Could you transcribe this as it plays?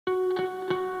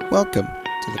Welcome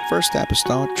to the First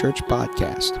Apostolic Church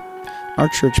Podcast. Our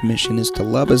church mission is to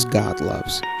love as God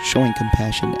loves, showing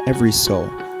compassion to every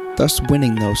soul, thus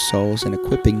winning those souls and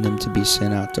equipping them to be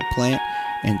sent out to plant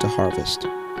and to harvest.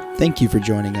 Thank you for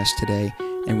joining us today,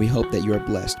 and we hope that you are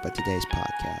blessed by today's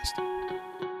podcast.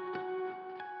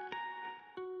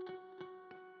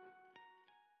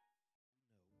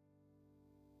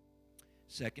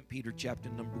 2 Peter chapter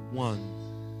number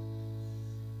 1.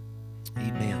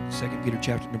 Amen. 2 Peter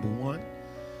chapter number 1.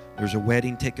 There's a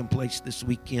wedding taking place this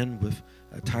weekend with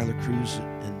Tyler Cruz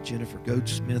and Jennifer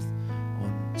Goldsmith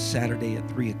on Saturday at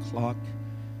 3 o'clock.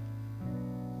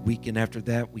 Weekend after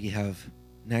that, we have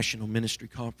National Ministry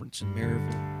Conference in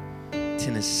Maryville,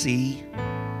 Tennessee.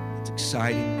 It's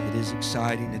exciting. It is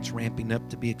exciting. It's ramping up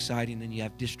to be exciting. And you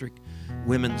have District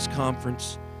Women's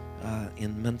Conference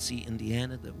in Muncie,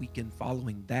 Indiana, the weekend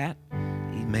following that.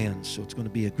 Amen. So it's going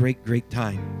to be a great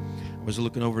time. I was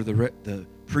looking over the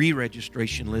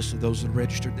pre-registration list of those that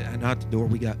registered. And out the door,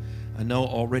 we got, I know,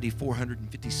 already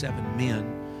 457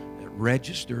 men that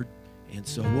registered. And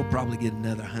so we'll probably get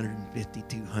another 150,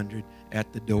 200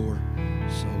 at the door.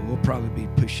 So we'll probably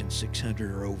be pushing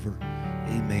 600 or over.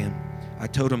 Amen. I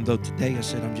told them, though, today, I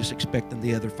said, I'm just expecting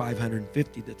the other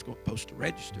 550 that's supposed to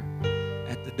register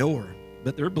at the door.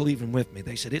 But they're believing with me.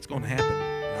 They said, it's going to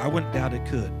happen. I wouldn't doubt it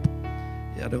could.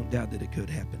 I don't doubt that it could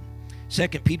happen. 2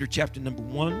 Peter chapter number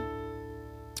 1.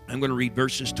 I'm going to read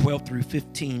verses 12 through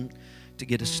 15 to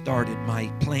get us started. My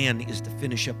plan is to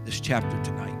finish up this chapter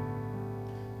tonight.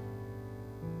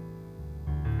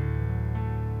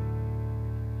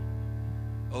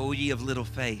 O ye of little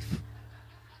faith.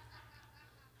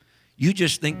 You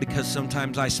just think because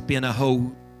sometimes I spend a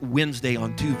whole Wednesday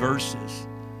on 2 verses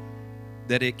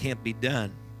that it can't be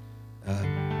done.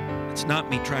 It's not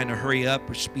me trying to hurry up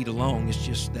or speed along. It's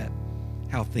just that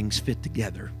how things fit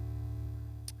together.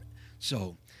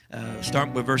 So,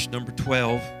 starting with verse number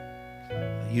 12.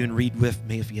 You can read with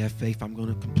me. If you have faith, I'm going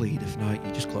to complete. If not,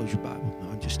 you just close your Bible.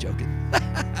 No, I'm just joking.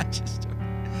 Just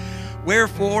joking.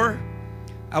 Wherefore,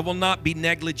 I will not be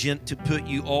negligent to put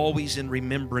you always in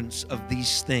remembrance of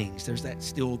these things. There's that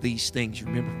still these things. You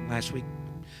remember from last week?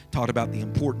 Taught about the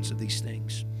importance of these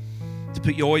things. To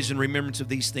put you always in remembrance of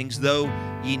these things, though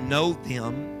ye know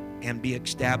them and be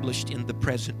established in the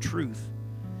present truth.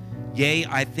 Yea,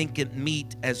 I think it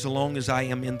meet, as long as I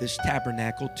am in this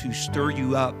tabernacle, to stir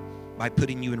you up by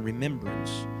putting you in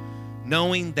remembrance,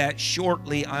 knowing that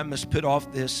shortly I must put off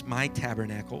this my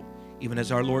tabernacle, even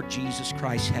as our Lord Jesus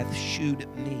Christ hath shewed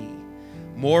me.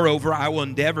 Moreover, I will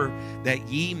endeavor that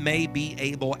ye may be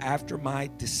able after my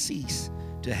decease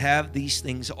to have these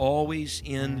things always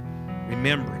in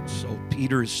remembrance. So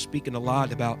Peter is speaking a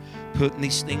lot about putting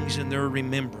these things in their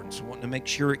remembrance, wanting to make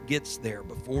sure it gets there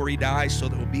before he dies so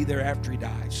that it will be there after he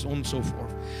dies, so on and so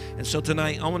forth. And so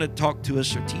tonight I want to talk to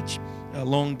us or teach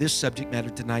along this subject matter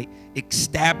tonight,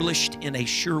 established in a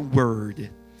sure word.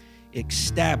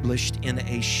 Established in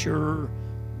a sure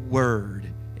word.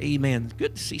 Amen.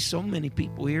 Good to see so many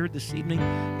people here this evening.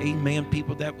 Amen.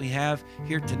 People that we have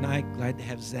here tonight. Glad to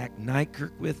have Zach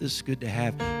Nykirk with us. Good to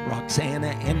have Roxana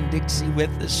and Dixie with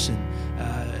us.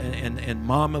 And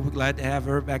Mama, we're glad to have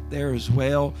her back there as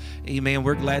well. Amen.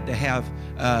 We're glad to have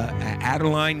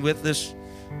Adeline with us.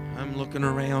 I'm looking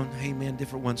around. Amen.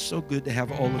 Different ones. So good to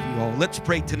have all of you all. Let's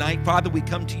pray tonight. Father, we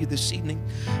come to you this evening.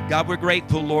 God, we're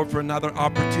grateful, Lord, for another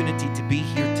opportunity to be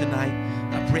here tonight.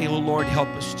 I pray, oh Lord, help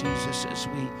us, Jesus, as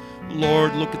we,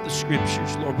 Lord, look at the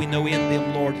scriptures. Lord, we know in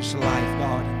them, Lord, is life,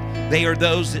 God. And they are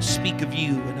those that speak of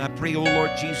you. And I pray, oh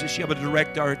Lord Jesus, you have to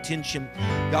direct our attention,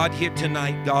 God, here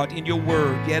tonight, God, in your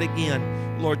word, yet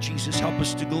again. Lord Jesus, help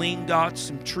us to glean, God,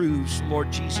 some truths, Lord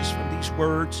Jesus, from these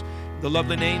words. In the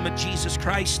lovely name of Jesus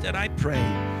Christ that I pray.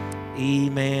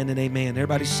 Amen and amen.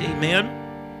 Everybody say amen.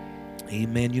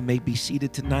 Amen. You may be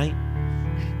seated tonight.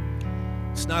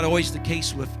 It's not always the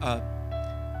case with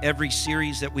every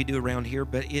series that we do around here,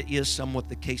 but it is somewhat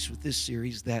the case with this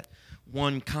series that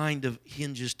one kind of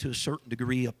hinges to a certain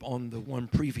degree upon the one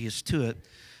previous to it.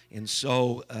 And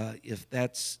so if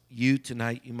that's you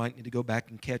tonight, you might need to go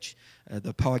back and catch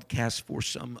the podcast for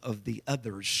some of the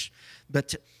others.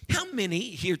 But how many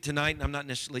here tonight, and I'm not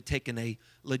necessarily taking a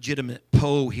legitimate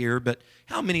poll here, but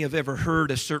how many have ever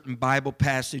heard a certain Bible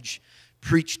passage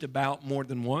preached about more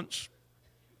than once?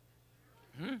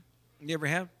 You ever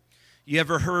have? You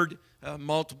ever heard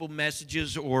multiple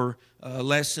messages or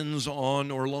lessons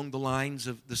on or along the lines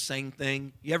of the same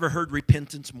thing? You ever heard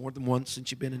repentance more than once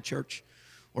since you've been in church?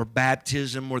 Or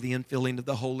baptism or the infilling of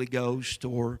the Holy Ghost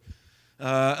or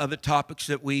other topics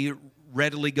that we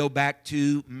readily go back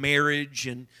to, marriage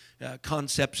and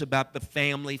concepts about the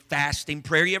family, fasting,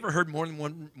 prayer. You ever heard more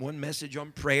than one message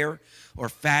on prayer or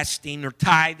fasting or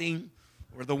tithing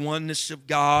or the oneness of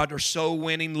God or soul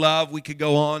winning, love? We could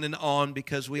go on and on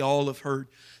because we all have heard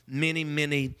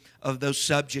many of those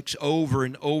subjects over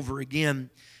and over again.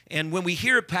 And when we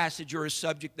hear a passage or a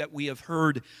subject that we have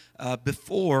heard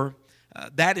before,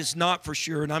 that is not for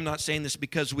sure, and I'm not saying this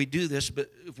because we do this,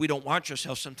 but if we don't watch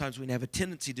ourselves, sometimes we have a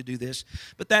tendency to do this.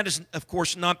 But that is, of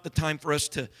course, not the time for us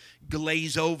to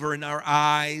glaze over in our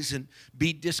eyes and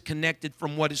be disconnected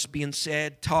from what is being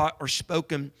said, taught, or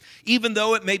spoken, even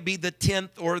though it may be the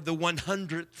 10th or the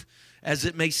 100th, as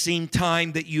it may seem,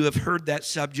 time that you have heard that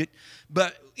subject.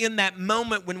 But in that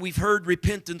moment when we've heard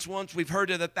repentance once, we've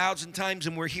heard it 1,000 times,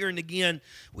 and we're hearing again,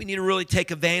 we need to really take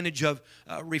advantage of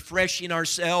refreshing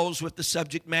ourselves with the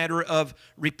subject matter of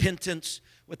repentance,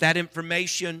 with that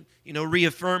information,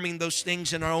 reaffirming those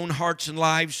things in our own hearts and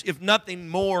lives, if nothing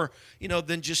more,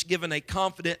 than just giving a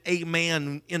confident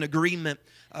amen in agreement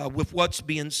with what's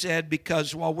being said,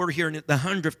 because while we're hearing it the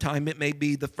 100th time, it may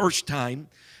be the first time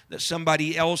that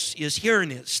somebody else is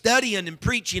hearing it. Studying and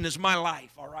preaching is my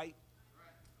life, all right?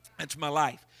 That's my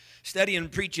life. Studying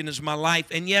and preaching is my life.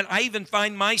 And yet I even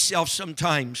find myself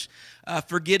sometimes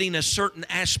forgetting a certain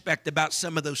aspect about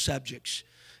some of those subjects.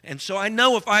 And so I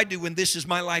know if I do, and this is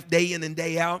my life day in and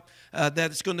day out, that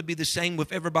it's going to be the same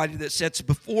with everybody that sits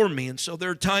before me. And so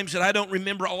there are times that I don't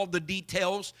remember all the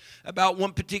details about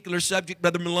one particular subject,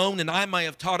 Brother Malone, and I might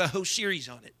have taught a whole series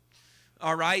on it.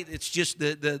 All right, it's just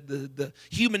the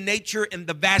human nature and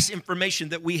the vast information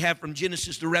that we have from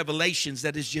Genesis to Revelations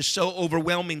that is just so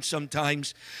overwhelming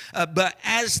sometimes. But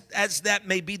as that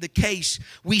may be the case,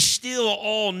 we still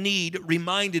all need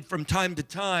reminded from time to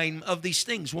time of these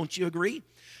things. Won't you agree?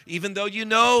 Even though you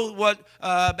know what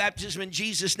baptism in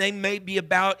Jesus' name may be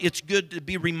about, it's good to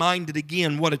be reminded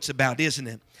again what it's about, isn't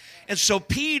it? And so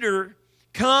Peter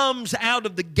comes out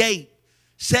of the gate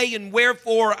saying,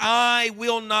 wherefore I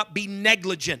will not be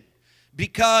negligent,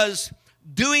 because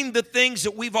doing the things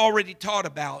that we've already taught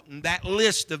about, and that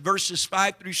list of verses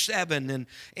 5 through 7,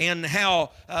 and how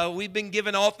we've been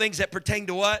given all things that pertain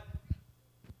to what?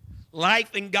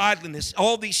 Life and godliness.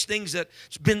 All these things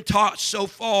that's been taught so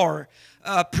far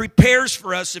prepares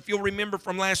for us, if you'll remember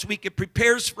from last week, it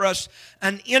prepares for us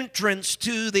an entrance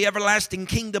to the everlasting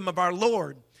kingdom of our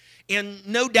Lord. And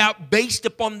no doubt, based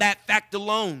upon that fact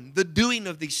alone, the doing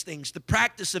of these things, the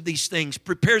practice of these things,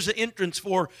 prepares an entrance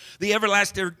for the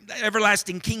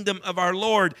everlasting kingdom of our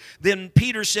Lord. Then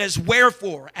Peter says,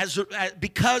 wherefore,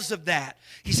 because of that,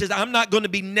 he says, I'm not going to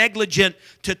be negligent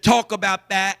to talk about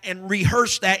that and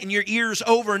rehearse that in your ears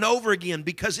over and over again,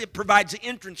 because it provides an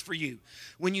entrance for you.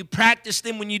 When you practice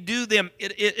them, when you do them,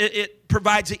 it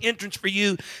provides an entrance for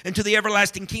you into the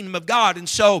everlasting kingdom of God. And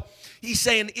so he's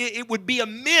saying it would be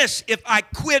amiss if I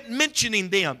quit mentioning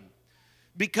them,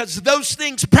 because those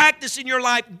things practiced in your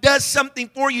life does something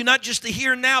for you, not just the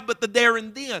here and now, but the there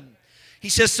and then. He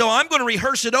says, so I'm going to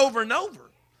rehearse it over and over.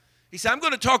 He said, I'm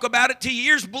going to talk about it till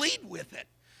your ears bleed with it.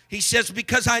 He says,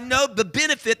 because I know the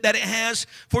benefit that it has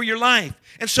for your life.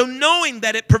 And so knowing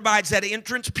that it provides that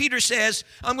entrance, Peter says,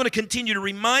 I'm going to continue to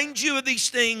remind you of these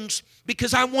things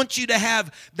because I want you to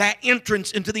have that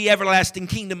entrance into the everlasting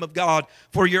kingdom of God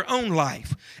for your own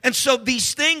life. And so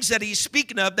these things that he's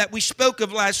speaking of, that we spoke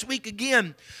of last week,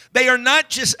 again, they are not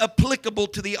just applicable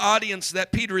to the audience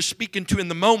that Peter is speaking to in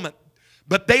the moment,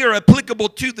 but they are applicable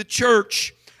to the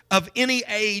church of any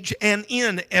age and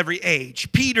in every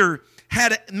age. Peter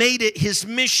had made it his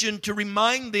mission to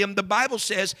remind them. The Bible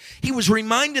says he was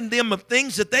reminding them of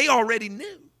things that they already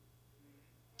knew.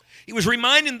 He was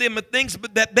reminding them of things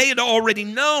that they had already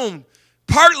known,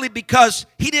 partly because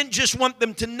he didn't just want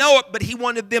them to know it, but he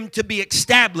wanted them to be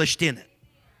established in it.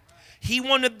 He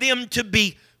wanted them to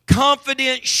be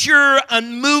confident, sure,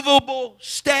 unmovable,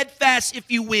 steadfast, if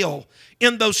you will,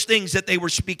 in those things that they were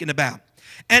speaking about.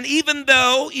 And even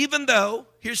though,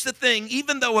 here's the thing,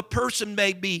 even though a person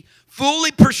may be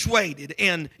fully persuaded,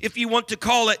 and if you want to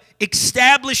call it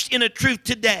established in a truth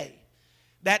today,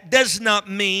 that does not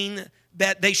mean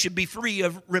that they should be free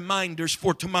of reminders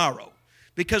for tomorrow.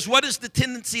 Because what is the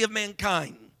tendency of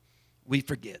mankind? We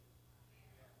forget.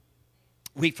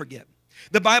 We forget.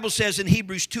 The Bible says in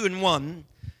Hebrews 2:1,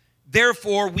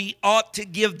 therefore we ought to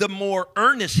give the more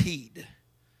earnest heed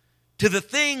to the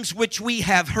things which we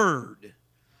have heard,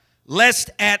 lest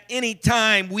at any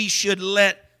time we should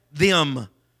let them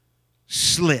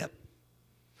slip.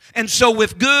 And so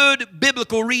with good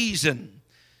biblical reason,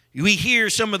 we hear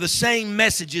some of the same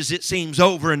messages, it seems,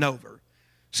 over and over.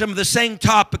 Some of the same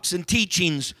topics and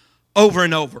teachings over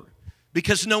and over.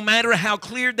 Because no matter how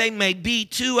clear they may be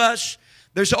to us,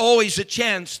 there's always a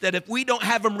chance that if we don't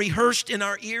have them rehearsed in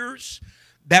our ears,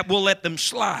 that we'll let them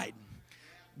slide.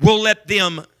 We'll let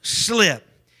them slip.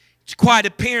 It's quite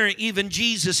apparent even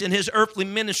Jesus in his earthly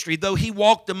ministry, though he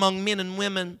walked among men and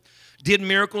women, did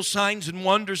miracles, signs, and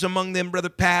wonders among them, Brother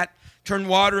Pat, turned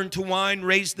water into wine,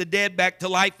 raised the dead back to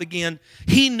life again.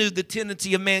 He knew the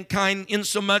tendency of mankind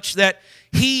insomuch that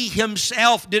he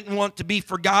himself didn't want to be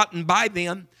forgotten by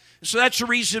them. So that's the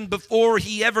reason before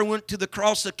he ever went to the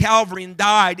cross of Calvary and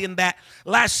died, in that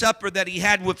Last Supper that he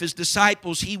had with his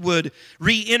disciples, he would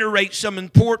reiterate some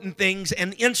important things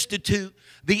and institute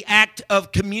the act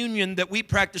of communion that we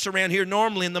practice around here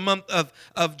normally in the month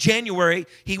of January.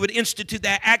 He would institute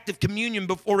that act of communion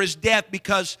before his death,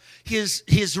 because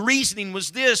his reasoning was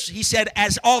this. He said,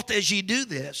 as oft as ye do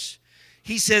this,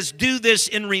 he says, do this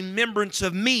in remembrance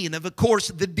of me. And of course,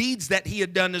 the deeds that he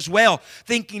had done as well,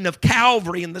 thinking of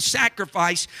Calvary and the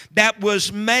sacrifice that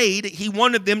was made, he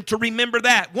wanted them to remember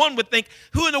that. One would think,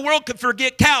 who in the world could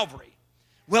forget Calvary?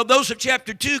 Well, those of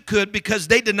chapter 2 could, because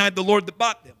they denied the Lord that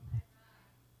bought them.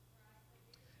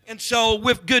 And so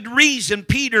with good reason,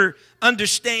 Peter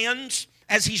understands,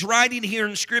 as he's writing here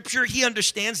in Scripture, he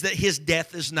understands that his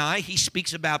death is nigh. He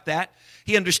speaks about that.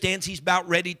 He understands he's about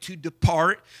ready to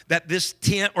depart, that this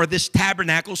tent or this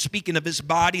tabernacle, speaking of his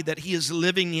body that he is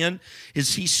living in,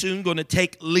 is he's soon going to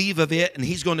take leave of it and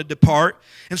he's going to depart.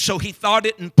 And so he thought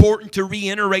it important to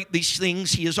reiterate these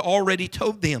things he has already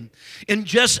told them. In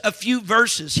just a few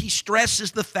verses, he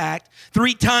stresses the fact,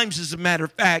 3 times as a matter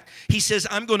of fact, he says,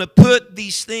 I'm going to put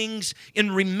these things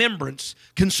in remembrance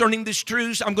concerning these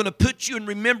truths. I'm going to put you in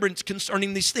remembrance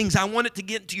concerning these things. I want it to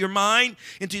get into your mind,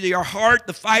 into your heart,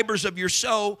 the fibers of your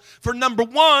soul. For number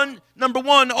one,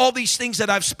 all these things that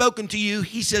I've spoken to you,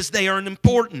 he says they are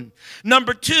important.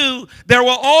 Number 2, there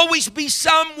will always be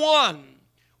someone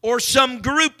or some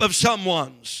group of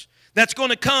someones that's going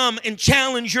to come and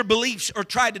challenge your beliefs or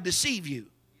try to deceive you.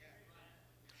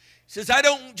 He says, I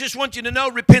don't just want you to know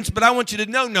repentance, but I want you to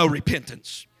know no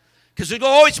repentance. Because there will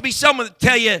always be someone that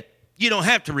tell you you don't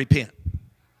have to repent.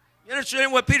 You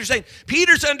understand what Peter's saying?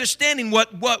 Peter's understanding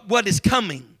what is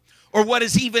coming, or what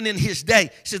is even in his day.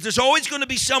 He says there's always going to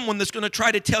be someone that's going to try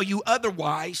to tell you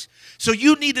otherwise. So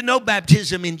you need to know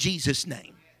baptism in Jesus'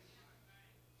 name.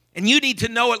 And you need to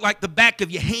know it like the back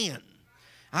of your hand.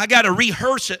 I got to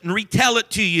rehearse it and retell it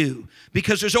to you,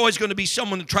 because there's always going to be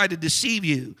someone to try to deceive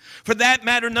you. For that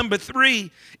matter, number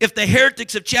 3, if the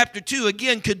heretics of chapter 2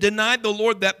 again could deny the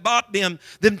Lord that bought them,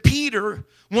 then Peter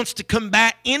wants to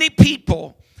combat any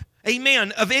people,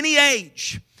 amen, of any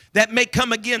age that may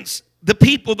come against the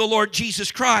people of the Lord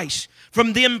Jesus Christ,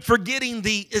 from them forgetting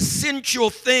the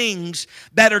essential things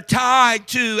that are tied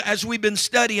to, as we've been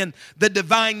studying, the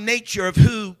divine nature of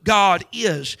who God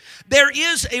is. There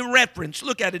is a reference,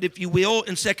 look at it if you will,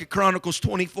 in 2 Chronicles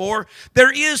 24.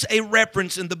 There is a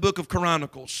reference in the book of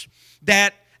Chronicles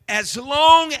that as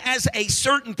long as a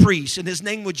certain priest, and his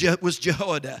name was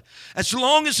Jehoiada, as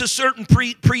long as a certain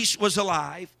priest was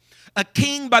alive, a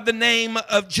king by the name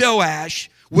of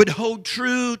Joash would hold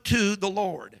true to the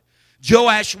Lord.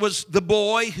 Joash was the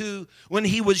boy who, when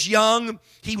he was young,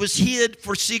 he was hid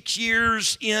for 6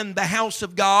 years in the house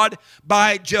of God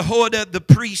by Jehoiada, the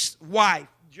priest's wife.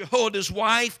 Jehoiada's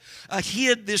wife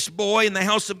hid this boy in the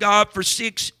house of God for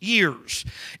 6 years.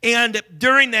 And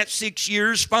during that 6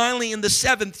 years, finally in the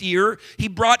 7th year, he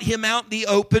brought him out in the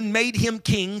open, made him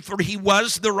king, for he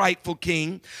was the rightful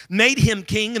king, made him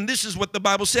king. And this is what the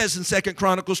Bible says in 2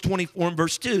 Chronicles 24 and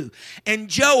verse 2. And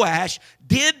Joash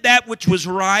did that which was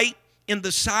right in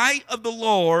the sight of the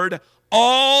Lord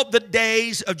all the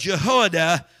days of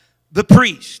Jehoiada the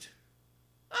priest.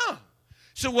 Oh.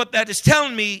 So what that is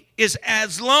telling me is,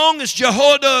 as long as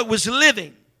Jehoiada was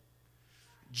living,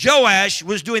 Joash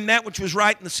was doing that which was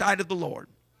right in the sight of the Lord.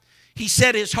 He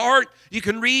set his heart. You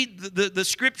can read the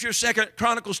scripture, 2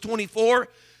 Chronicles 24.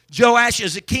 Joash,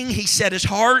 as a king, he set his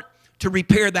heart to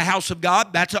repair the house of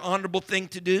God. That's an honorable thing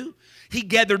to do. He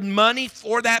gathered money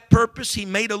for that purpose. He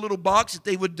made a little box that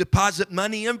they would deposit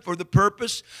money in for the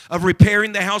purpose of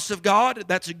repairing the house of God.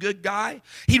 That's a good guy.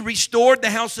 He restored the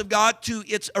house of God to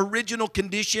its original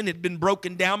condition. It had been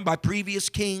broken down by previous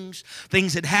kings.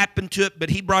 Things had happened to it, but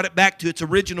he brought it back to its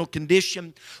original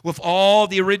condition with all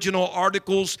the original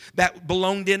articles that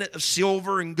belonged in it of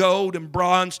silver and gold and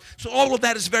bronze. So all of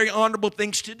that is very honorable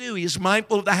things to do. He is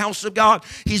mindful of the house of God.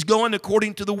 He's going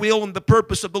according to the will and the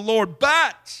purpose of the Lord.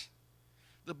 But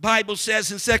the Bible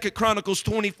says in 2 Chronicles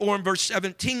 24 and verse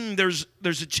 17, there's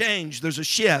a change, there's a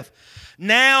shift.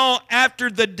 Now, after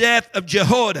the death of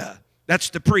Jehoiada, that's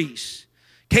the priest,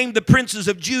 came the princes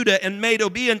of Judah and made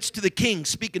obedience to the king,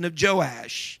 speaking of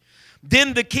Joash.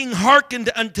 Then the king hearkened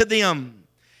unto them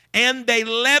And they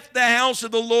left the house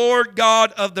of the Lord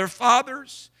God of their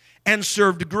fathers and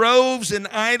served groves and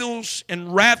idols,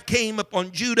 and wrath came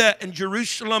upon Judah and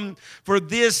Jerusalem for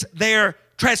this their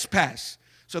trespass.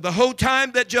 So the whole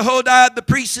time that Jehoiada the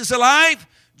priest is alive,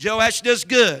 Joash does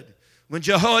good. When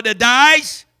Jehoiada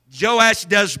dies, Joash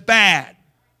does bad.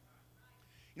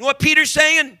 You know what Peter's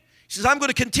saying? He says, I'm going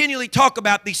to continually talk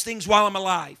about these things while I'm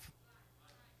alive.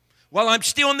 While I'm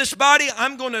still in this body,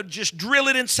 I'm going to just drill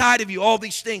it inside of you, all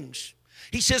these things.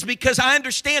 He says, because I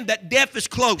understand that death is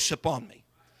close upon me.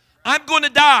 I'm going to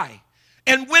die.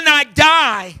 And when I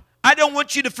die, I don't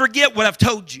want you to forget what I've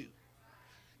told you.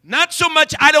 Not so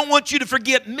much I don't want you to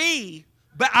forget me,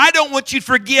 but I don't want you to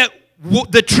forget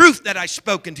the truth that I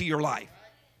spoke into your life.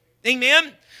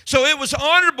 Amen? So it was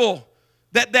honorable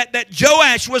that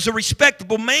Joash was a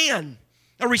respectable man.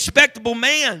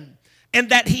 And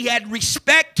that he had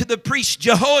respect to the priest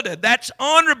Jehoiada. That's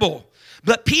honorable.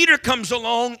 But Peter comes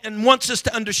along and wants us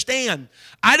to understand,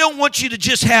 I don't want you to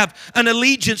just have an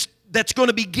allegiance that's going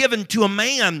to be given to a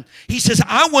man. He says,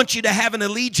 I want you to have an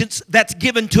allegiance that's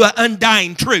given to an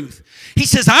undying truth. He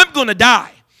says, I'm going to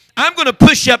die. I'm going to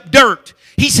push up dirt.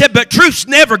 He said, but truth's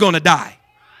never going to die.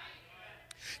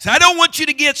 So I don't want you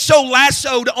to get so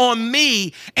lassoed on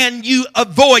me and you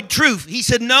avoid truth. He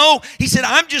said, no. He said,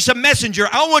 I'm just a messenger.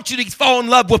 I want you to fall in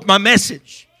love with my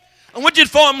message. I want you to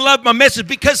fall in love with my message,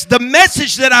 because the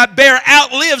message that I bear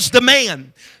outlives the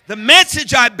man. The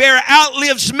message I bear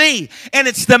outlives me. And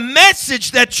it's the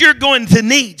message that you're going to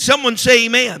need. Someone say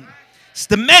amen. It's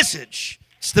the message.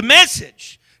 It's the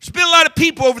message. There's been a lot of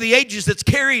people over the ages that's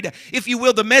carried, if you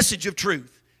will, the message of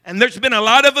truth. And there's been a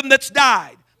lot of them that's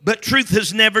died. But truth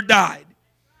has never died.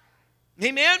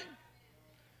 Amen?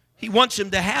 He wants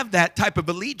him to have that type of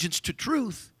allegiance to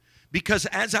truth. Because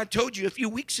as I told you a few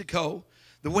weeks ago,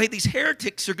 the way these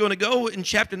heretics are going to go in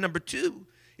chapter number 2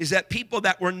 is that people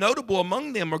that were notable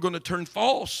among them are going to turn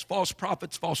false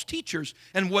prophets, false teachers.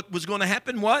 And what was going to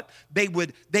happen, what? They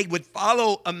would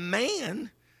follow a man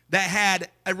that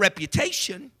had a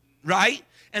reputation, right?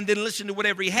 And then listen to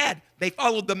whatever he had. They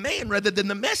followed the man rather than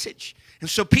the message. And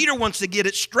so Peter wants to get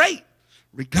it straight.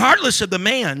 Regardless of the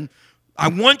man, I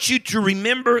want you to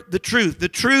remember the truth. The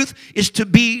truth is to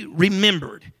be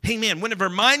remembered. Amen. Whenever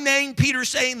my name, Peter's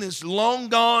saying, is long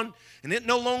gone and it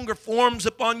no longer forms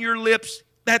upon your lips,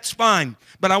 that's fine.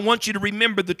 But I want you to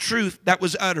remember the truth that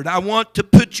was uttered. I want to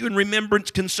put you in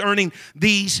remembrance concerning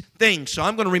these things. So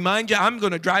I'm going to remind you, I'm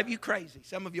going to drive you crazy.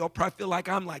 Some of y'all probably feel like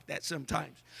I'm like that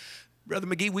sometimes. Brother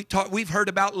McGee, we've heard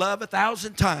about love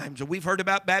 1,000 times, and we've heard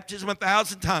about baptism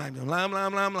 1,000 times, and blah, blah,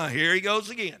 blah, blah. Here he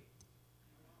goes again.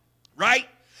 Right?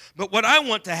 But what I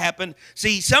want to happen,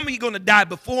 see, some of you are going to die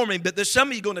before me, but there's some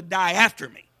of you going to die after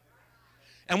me.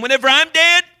 And whenever I'm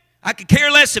dead, I could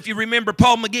care less if you remember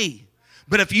Paul McGee.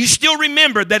 But if you still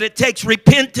remember that it takes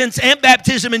repentance and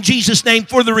baptism in Jesus' name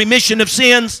for the remission of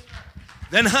sins,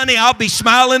 then, honey, I'll be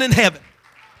smiling in heaven.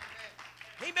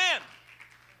 Amen.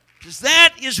 Because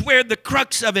that is where the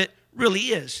crux of it really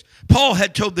is. Paul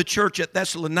had told the church at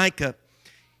Thessalonica,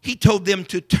 he told them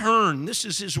to turn. This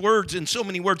is his words in so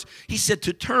many words. He said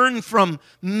to turn from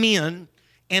men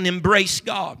and embrace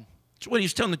God. That's what he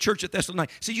was telling the church at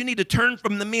Thessalonica. He said you need to turn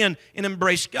from the men and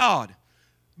embrace God.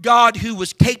 God who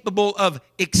was capable of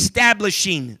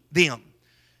establishing them.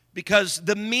 Because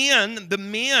the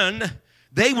men,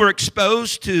 they were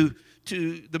exposed to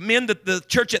the men that the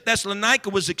church at Thessalonica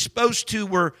was exposed to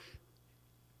were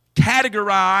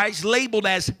categorized, labeled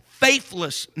as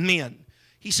faithless men.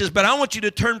 He says, but I want you to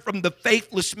turn from the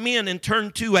faithless men and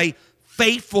turn to a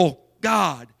faithful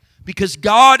God. Because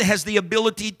God has the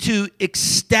ability to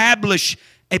establish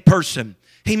a person.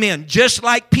 Amen. Just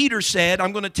like Peter said,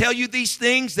 I'm going to tell you these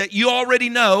things that you already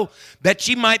know, that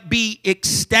you might be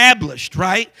established,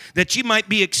 right? That you might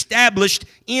be established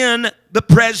in the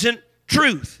present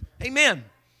truth. Amen.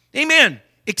 Amen.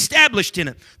 Established in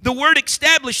it. The word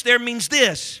established there means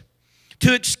this.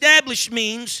 To establish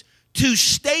means to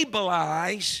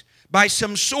stabilize by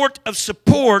some sort of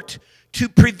support to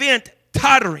prevent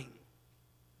tottering.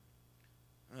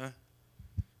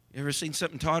 You ever seen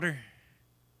something totter?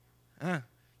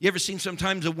 You ever seen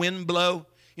sometimes a wind blow?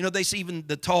 You know, they see even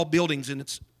the tall buildings, and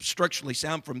it's structurally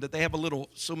sound for them, that they have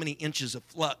so many inches of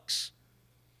flux.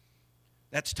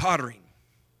 That's tottering.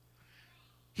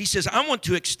 He says, I want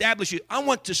to establish you. I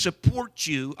want to support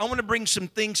you. I want to bring some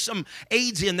things, some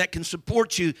aids in that can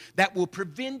support you, that will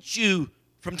prevent you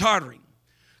from tottering.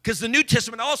 Because the New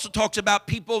Testament also talks about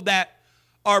people that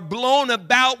are blown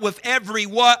about with every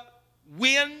what?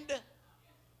 Wind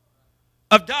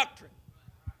of doctrine.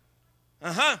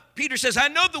 Peter says, I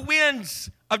know the winds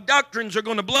of doctrines are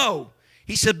going to blow.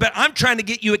 He said, but I'm trying to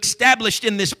get you established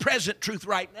in this present truth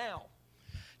right now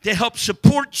to help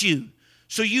support you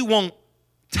so you won't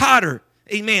totter.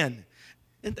 Amen.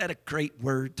 Isn't that a great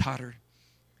word, totter?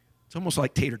 It's almost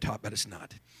like tater tot, but it's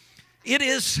not. It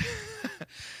is.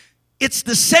 It's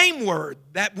the same word.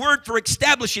 That word for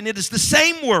establishing, it is the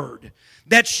same word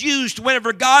that's used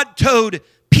whenever God told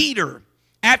Peter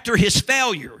after his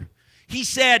failure. He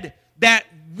said that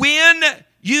when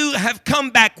you have come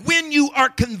back, when you are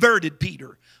converted,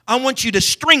 Peter, I want you to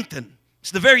strengthen. It's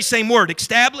the very same word,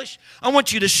 establish. I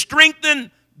want you to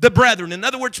strengthen the brethren. In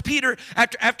other words, Peter,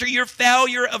 after your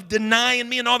failure of denying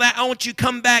me and all that, I want you to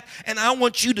come back and I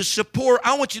want you to support.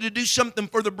 I want you to do something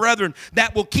for the brethren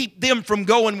that will keep them from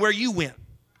going where you went.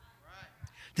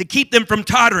 To keep them from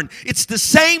tottering. It's the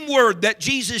same word that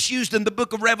Jesus used in the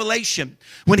book of Revelation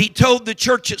when he told the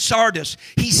church at Sardis.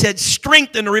 He said,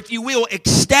 strengthen, or if you will,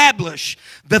 establish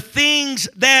the things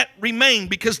that remain.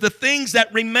 Because the things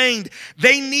that remained,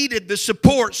 they needed the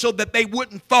support so that they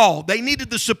wouldn't fall. They needed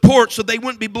the support so they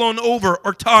wouldn't be blown over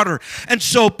or totter. And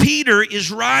so Peter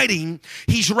is writing.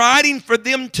 He's writing for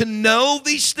them to know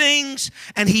these things,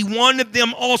 and he wanted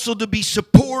them also to be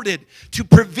supported to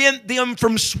prevent them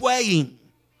from swaying.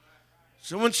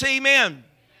 Someone say amen.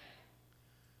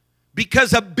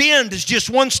 Because a bend is just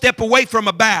one step away from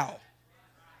a bow.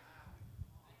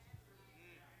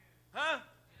 Huh?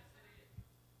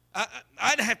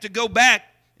 I'd have to go back,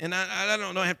 and I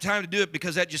don't have time to do it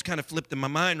because that just kind of flipped in my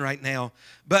mind right now.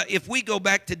 But if we go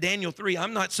back to Daniel 3,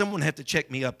 someone have to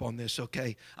check me up on this,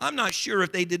 okay? I'm not sure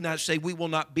if they did not say we will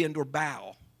not bend or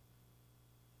bow.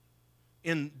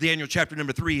 In Daniel chapter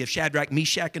number 3 of Shadrach,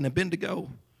 Meshach, and Abednego.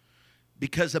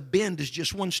 Because a bend is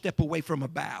just one step away from a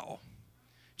bow.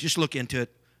 Just look into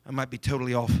it. I might be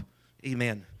totally off.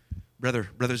 Amen. Brother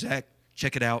Zach,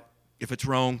 check it out. If it's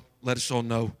wrong, let us all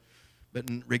know. But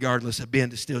regardless, a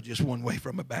bend is still just one way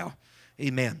from a bow.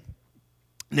 Amen.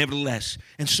 Nevertheless,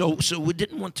 and so we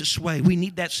didn't want to sway. We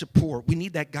need that support. We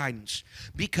need that guidance.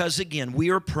 Because again,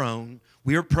 we are prone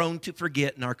to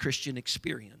forget in our Christian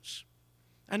experience.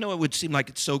 I know it would seem like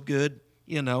it's so good,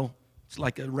 you know. It's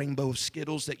like a rainbow of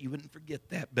Skittles that you wouldn't forget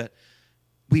that. But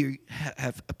we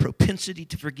have a propensity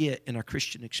to forget in our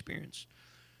Christian experience.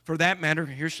 For that matter,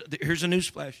 here's a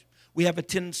newsflash. We have a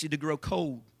tendency to grow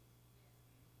cold.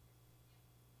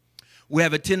 We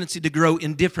have a tendency to grow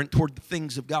indifferent toward the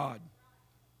things of God.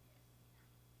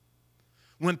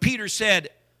 When Peter said,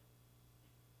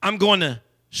 I'm going to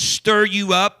stir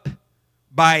you up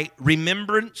by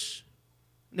remembrance,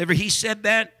 whenever he said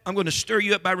that, I'm going to stir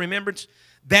you up by remembrance,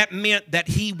 that meant that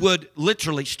he would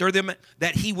literally stir them,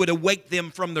 that he would awake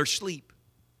them from their sleep.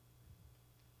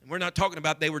 And we're not talking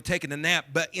about they were taking a nap,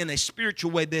 but in a spiritual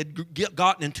way, they'd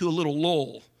gotten into a little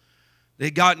lull.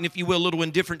 They'd gotten, if you will, a little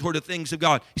indifferent toward the things of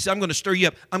God. He said, I'm going to stir you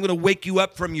up. I'm going to wake you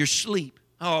up from your sleep.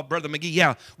 Oh, Brother McGee,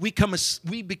 yeah, we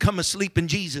become asleep in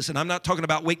Jesus, and I'm not talking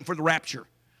about waiting for the rapture.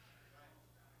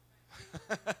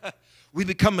 We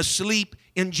become asleep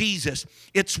in Jesus.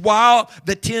 It's while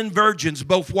the 10 virgins,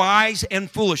 both wise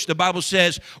and foolish, the Bible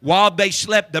says, while they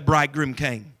slept, the bridegroom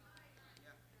came.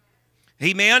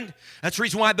 Amen? That's the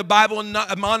reason why the Bible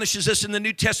admonishes us in the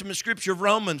New Testament scripture of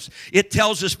Romans. It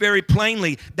tells us very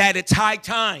plainly that it's high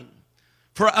time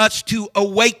for us to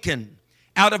awaken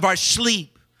out of our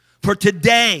sleep. For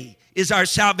today is our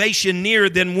salvation nearer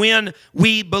than when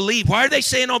we believe. Why are they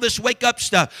saying all this wake up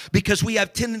stuff? Because we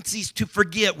have tendencies to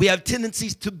forget. We have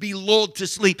tendencies to be lulled to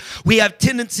sleep. We have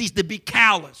tendencies to be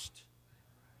calloused,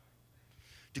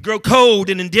 to grow cold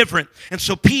and indifferent. And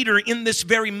so Peter, in this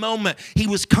very moment, he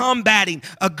was combating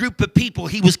a group of people.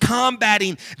 He was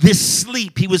combating this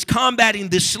sleep. He was combating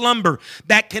this slumber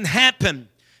that can happen.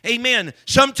 Amen.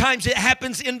 Sometimes it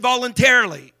happens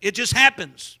involuntarily. It just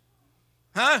happens.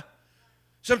 Huh?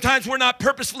 Sometimes we're not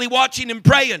purposefully watching and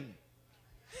praying.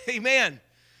 Amen.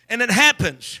 And it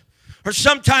happens. Or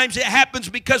sometimes it happens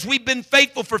because we've been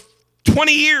faithful for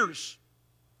 20 years.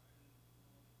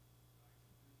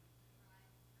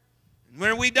 And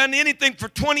when we've done anything for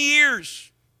 20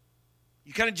 years,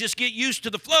 you kind of just get used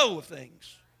to the flow of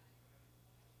things.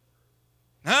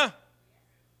 Huh?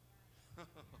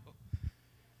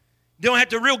 Don't have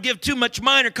to give too much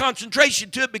mind or concentration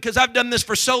to it because I've done this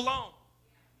for so long.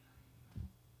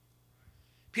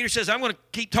 Peter says, I'm going to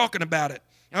keep talking about it.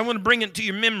 I want to bring it to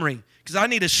your memory because I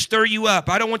need to stir you up.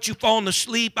 I don't want you falling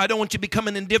asleep. I don't want you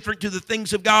becoming indifferent to the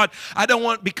things of God. I don't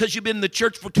want, because you've been in the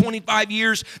church for 25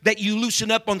 years, that you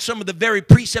loosen up on some of the very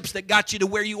precepts that got you to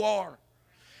where you are.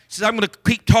 He says, I'm going to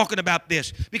keep talking about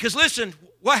this. Because listen,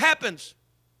 what happens?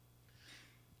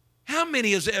 How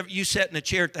many of you sat in a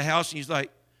chair at the house and you're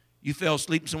like, You fell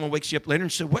asleep and someone wakes you up later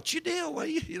and said, what's your deal? What are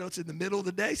you, it's in the middle of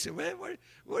the day. Say, what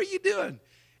are you doing?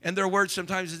 And their words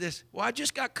sometimes is this, well, I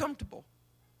just got comfortable.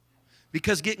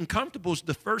 Because getting comfortable is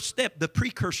the first step, the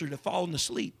precursor to falling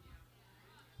asleep.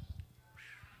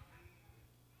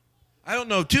 I don't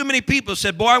know, too many people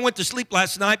said, boy, I went to sleep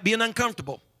last night being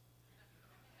uncomfortable.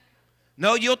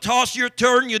 No, you'll toss your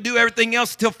turn, you'll do everything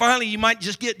else until finally you might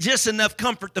just get just enough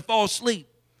comfort to fall asleep.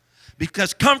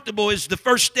 Because comfortable is the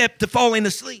first step to falling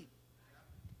asleep.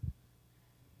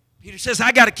 Peter says,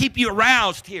 I got to keep you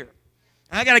aroused here.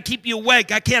 I got to keep you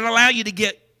awake. I can't allow you to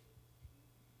get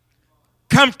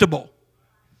comfortable.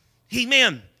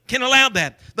 Amen. Can't allow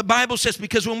that. The Bible says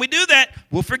because when we do that,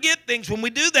 we'll forget things. When we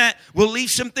do that, we'll leave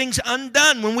some things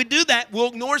undone. When we do that, we'll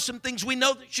ignore some things we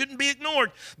know that shouldn't be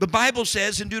ignored. The Bible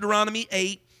says in Deuteronomy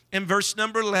 8 and verse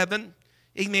number 11,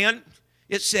 amen,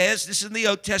 it says, this is in the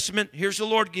Old Testament. Here's the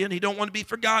Lord again. He don't want to be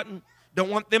forgotten. Don't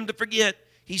want them to forget.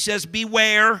 He says,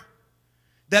 beware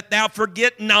that thou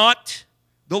forget not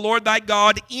the Lord thy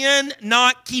God in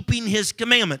not keeping his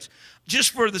commandments.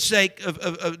 Just for the sake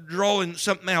of drawing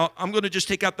something out, I'm going to just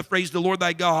take out the phrase, the Lord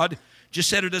thy God. Just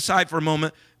set it aside for a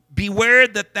moment. Beware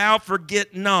that thou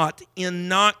forget not in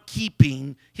not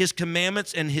keeping his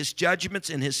commandments and his judgments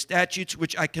and his statutes,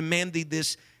 which I command thee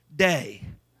this day.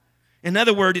 In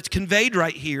other words, it's conveyed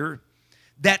right here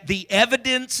that the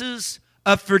evidences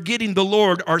of forgetting the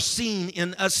Lord are seen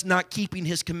in us not keeping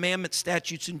his commandments,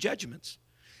 statutes, and judgments.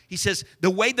 He says, the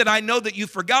way that I know that you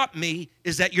forgot me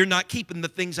is that you're not keeping the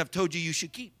things I've told you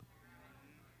should keep.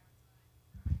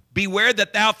 Beware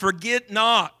that thou forget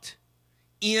not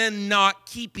in not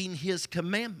keeping his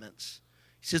commandments.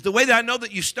 He says, the way that I know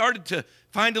that you started to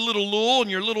find a little lull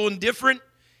and you're a little indifferent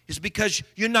is because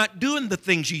you're not doing the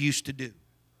things you used to do.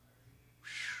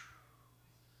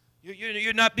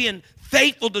 You're not being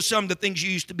faithful to some of the things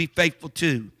you used to be faithful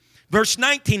to. Verse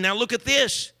 19, now look at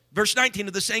this. Verse 19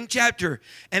 of the same chapter.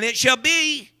 And it shall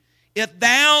be, if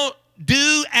thou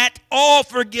do at all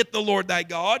forget the Lord thy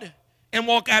God and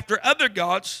walk after other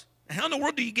gods. How in the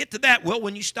world do you get to that? Well,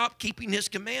 when you stop keeping his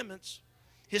commandments,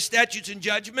 his statutes and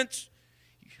judgments,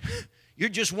 you're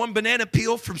just one banana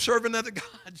peel from serving other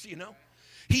gods,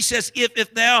 He says,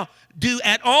 if thou do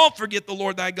at all forget the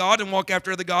Lord thy God and walk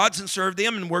after other gods and serve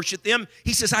them and worship them,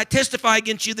 he says, I testify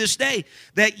against you this day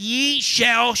that ye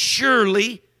shall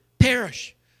surely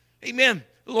perish. Amen.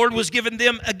 The Lord was giving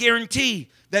them a guarantee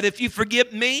that if you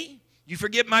forget me, you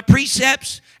forget my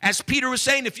precepts, as Peter was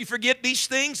saying, if you forget these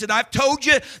things that I've told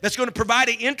you, that's going to provide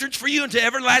an entrance for you into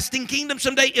everlasting kingdom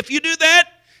someday. If you do that,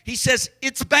 he says,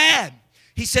 it's bad.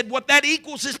 He said what that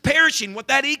equals is perishing. What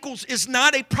that equals is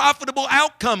not a profitable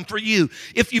outcome for you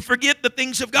if you forget the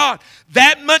things of God.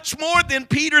 That much more than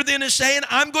Peter then is saying,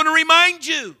 I'm going to remind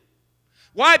you.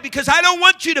 Why? Because I don't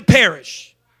want you to perish.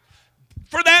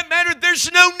 For that matter, there's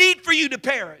no need for you to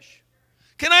perish.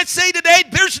 Can I say today,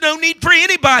 there's no need for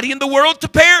anybody in the world to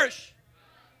perish.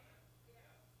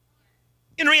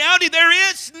 In reality,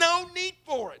 there is no need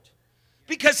for it.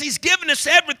 Because he's given us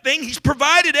everything. He's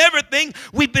provided everything.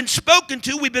 We've been spoken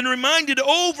to. We've been reminded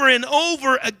over and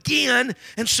over again.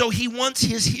 And so he wants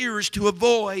his hearers to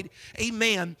avoid,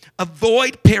 amen,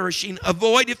 avoid perishing,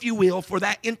 avoid, if you will, for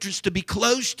that entrance to be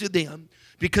closed to them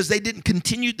because they didn't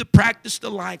continue to practice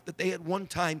the life that they at one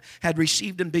time had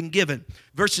received and been given.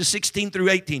 Verses 16 through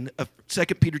 18 of 2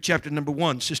 Peter chapter number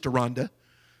 1, Sister Rhonda.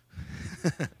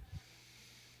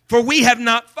 For we have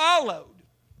not followed.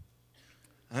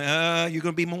 You're going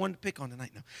to be my one to pick on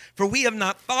tonight now. For we have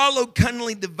not followed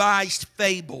cunningly devised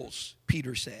fables,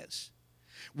 Peter says,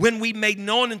 when we made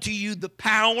known unto you the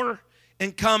power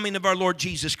and coming of our Lord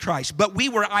Jesus Christ. But we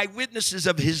were eyewitnesses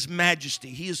of his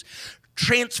majesty. He is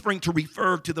transferring to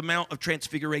refer to the Mount of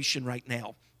Transfiguration right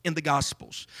now in the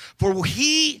Gospels. For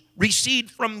he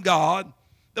received from God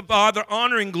the Father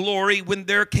honor and glory when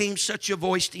there came such a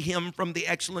voice to him from the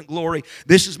excellent glory.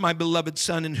 This is my beloved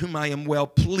Son in whom I am well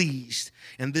pleased.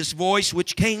 And this voice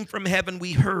which came from heaven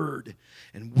we heard.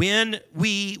 And when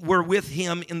we were with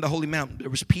him in the holy mountain, there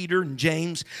was Peter and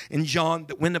James and John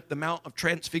that went up the Mount of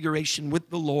Transfiguration with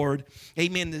the Lord.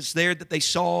 Amen. It's there that they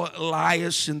saw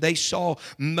Elias and they saw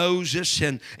Moses.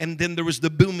 And then there was the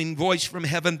booming voice from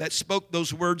heaven that spoke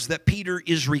those words that Peter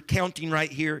is recounting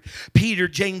right here. Peter,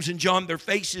 James, and John, their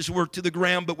faces were to the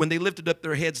ground, but when they lifted up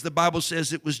their heads, the Bible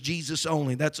says it was Jesus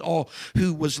only. That's all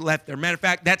who was left there. Matter of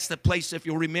fact, that's the place, if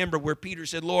you'll remember, where Peter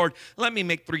said, Lord, let me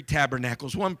make 3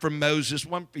 tabernacles, one for Moses,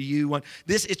 one for you. One.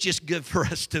 This, it's just good for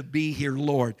us to be here,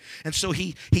 Lord. And so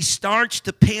he starts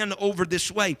to pan over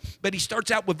this way, but he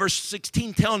starts out with verse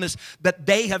 16 telling us that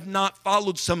they have not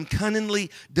followed some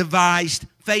cunningly devised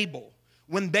fable.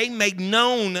 when they made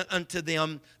known unto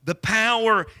them the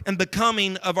power and the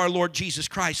coming of our Lord Jesus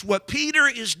Christ. What Peter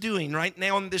is doing right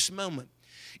now in this moment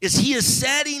is he is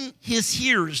setting his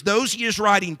hearers, those he is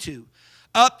writing to,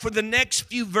 up for the next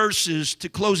few verses to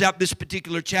close out this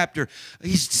particular chapter.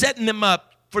 He's setting them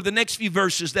up for the next few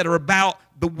verses that are about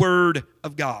the Word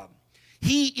of God.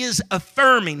 He is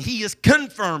affirming, he is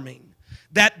confirming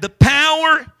that the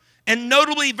power, and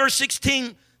notably verse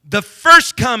 16, the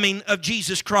first coming of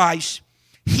Jesus Christ,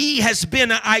 he has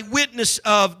been an eyewitness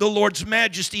of the Lord's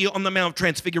majesty on the Mount of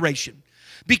Transfiguration.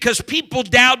 Because people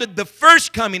doubted the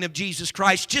first coming of Jesus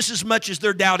Christ just as much as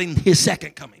they're doubting his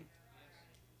second coming.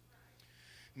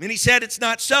 Many said it's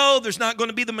not so. There's not going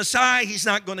to be the Messiah. He's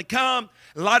not going to come.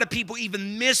 A lot of people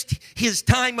even missed his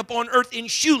time upon earth in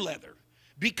shoe leather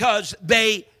because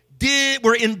they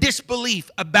were in disbelief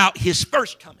about his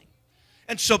first coming.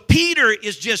 And so Peter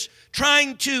is just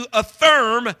trying to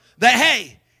affirm that,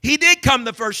 hey, he did come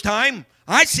the first time.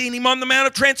 I seen him on the Mount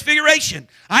of Transfiguration.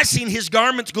 I seen his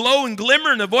garments glow and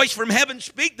glimmer and a voice from heaven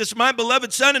speak, "This is my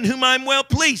beloved Son in whom I am well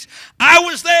pleased." I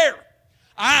was there.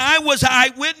 I was an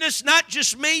eyewitness, not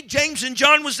just me. James and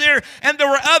John was there, and there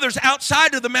were others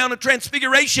outside of the Mount of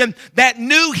Transfiguration that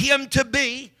knew him to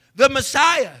be the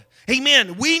Messiah.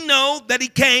 Amen. We know that he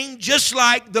came just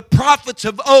like the prophets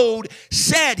of old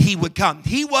said he would come.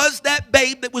 He was that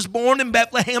babe that was born in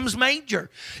Bethlehem's manger.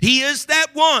 He is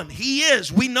that one. He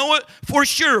is. We know it for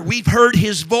sure. We've heard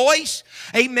his voice.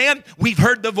 Amen. We've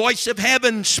heard the voice of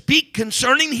heaven speak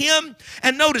concerning him.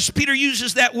 And notice Peter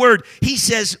uses that word. He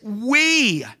says,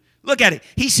 we. Look at it.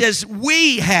 He says,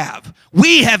 we have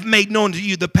made known to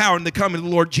you the power and the coming of the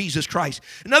Lord Jesus Christ.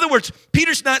 In other words,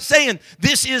 Peter's not saying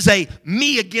this is a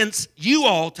me against you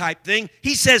all type thing.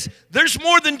 He says, there's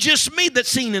more than just me that's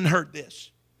seen and heard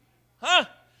this. Huh?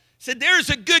 Said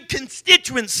there's a good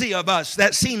constituency of us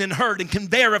that's seen and heard and can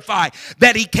verify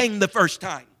that he came the first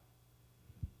time.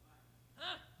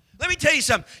 Let me tell you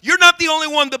something. You're not the only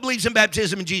one that believes in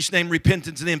baptism in Jesus' name,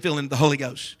 repentance, and then filling the Holy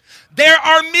Ghost. There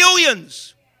are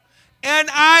millions. And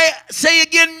I say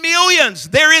again, millions.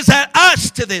 There is an us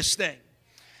to this thing.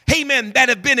 Amen. That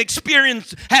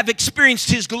have experienced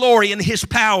his glory and his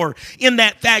power in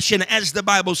that fashion, as the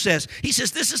Bible says. He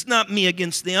says, this is not me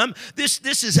against them. This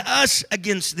is us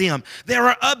against them. There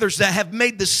are others that have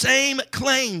made the same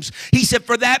claims. He said,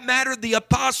 for that matter, the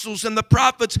apostles and the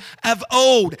prophets of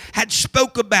old had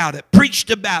spoke about it, preached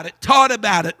about it, taught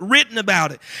about it, written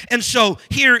about it. And so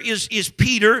here is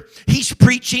Peter. He's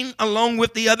preaching along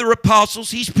with the other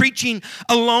apostles. He's preaching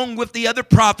along with the other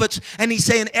prophets. And he's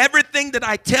saying, everything that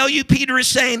I tell you, Peter is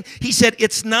saying, he said,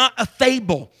 it's not a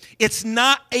fable. It's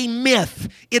not a myth.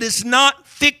 It is not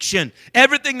fiction.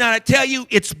 Everything that I tell you,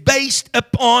 it's based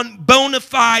upon bona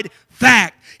fide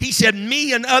fact. He said,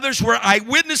 me and others were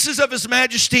eyewitnesses of his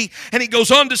majesty. And he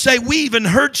goes on to say, we even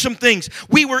heard some things.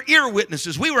 We were ear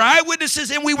witnesses. We were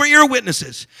eyewitnesses and we were ear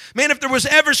witnesses. Man, if there was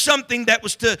ever something that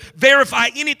was to verify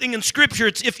anything in Scripture,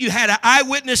 it's if you had an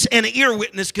eyewitness and an ear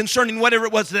witness concerning whatever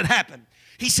it was that happened.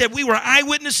 He said we were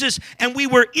eyewitnesses and we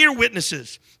were ear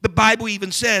witnesses. The Bible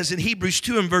even says in Hebrews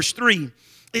 2 and verse 3,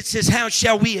 it says, how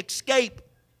shall we escape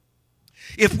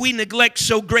if we neglect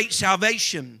so great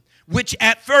salvation, which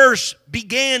at first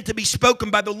began to be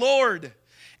spoken by the Lord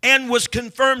and was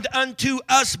confirmed unto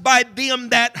us by them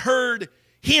that heard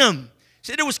him.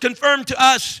 He said it was confirmed to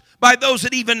us by those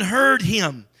that even heard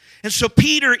him. And so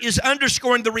Peter is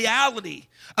underscoring the reality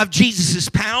of Jesus'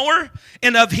 power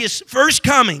and of his first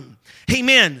coming.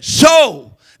 Amen.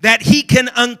 So that he can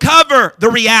uncover the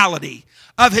reality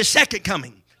of his second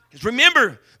coming. Because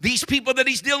remember, these people that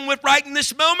he's dealing with right in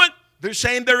this moment, they're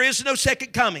saying there is no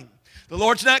second coming. The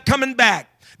Lord's not coming back.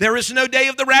 There is no day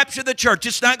of the rapture of the church.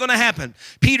 It's not going to happen.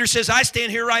 Peter says, I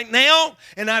stand here right now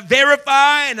and I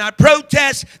verify and I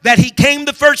protest that he came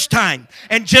the first time.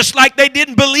 And just like they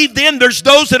didn't believe then, there's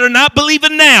those that are not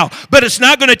believing now. But it's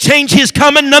not going to change his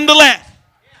coming nonetheless.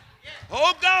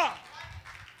 Oh, God.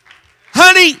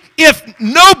 Honey, if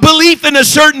no belief in a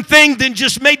certain thing then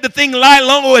just made the thing lie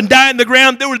low and die in the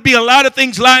ground, there would be a lot of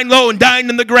things lying low and dying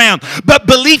in the ground. But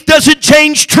belief doesn't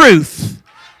change truth.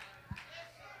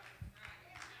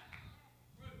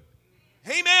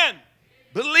 Amen.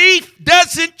 Belief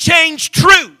doesn't change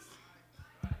truth.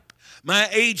 My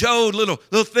age-old little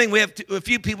thing. We have a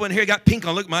few people in here got pink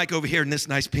on. Look, Mike over here in this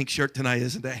nice pink shirt tonight.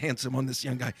 Isn't that handsome on this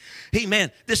young guy? Hey,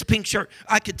 man, this pink shirt,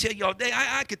 I could tell you all day.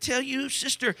 I could tell you,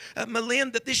 Sister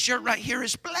Malin, that this shirt right here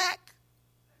is black.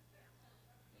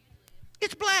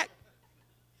 It's black.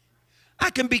 I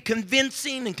can be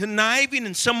convincing and conniving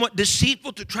and somewhat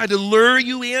deceitful to try to lure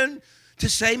you in to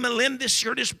say, Malin, this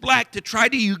shirt is black, to try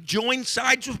to you join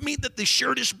sides with me that this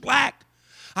shirt is black.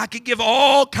 I could give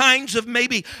all kinds of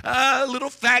maybe little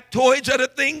factoids out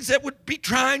of things that would be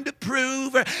trying to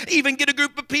prove, or even get a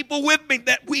group of people with me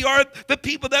that we are the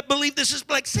people that believe this is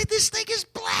black. Say, this thing is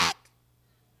black.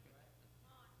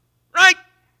 Right?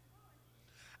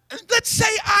 Let's say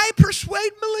I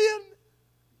persuade Malin.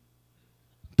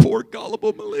 Poor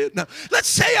gullible Malin. No, let's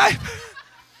say I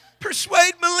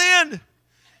persuade Malin.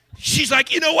 She's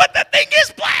like, you know what? That thing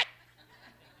is black.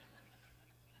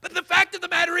 But the fact of the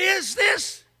matter is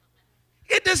this.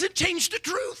 It doesn't change the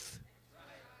truth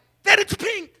that it's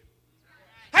pink.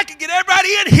 I can get everybody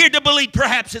in here to believe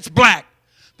perhaps it's black,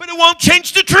 but it won't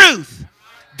change the truth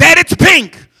that it's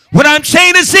pink. What I'm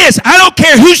saying is this. I don't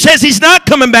care who says he's not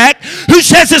coming back, who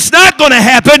says it's not going to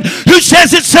happen, who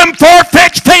says it's some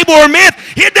far-fetched fable or myth.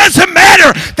 It doesn't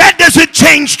matter. That doesn't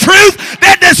change truth.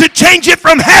 That doesn't change it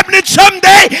from happening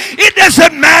someday. It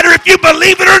doesn't matter if you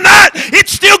believe it or not.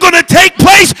 It's still going to take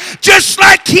place just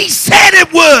like he said it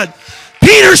would.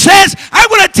 Peter says, I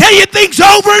want to tell you things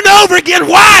over and over again.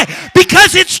 Why?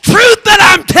 Because it's truth that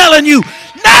I'm telling you.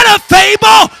 Not a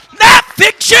fable, not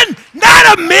fiction,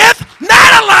 not a myth,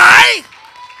 not a lie.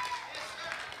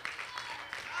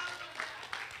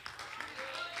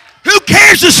 Who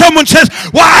cares if someone says,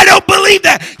 well, I don't believe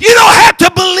that. You don't have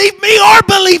to believe me or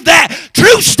believe that.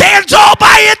 Truth stands all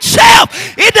by itself.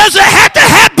 It doesn't have to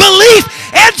have belief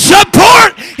and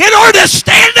support in order to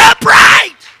stand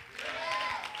upright.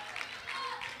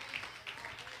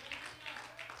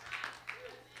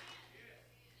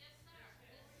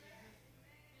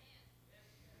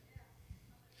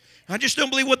 I just don't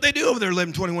believe what they do over there,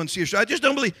 1121 Cedar Street. I just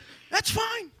don't believe. That's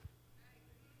fine.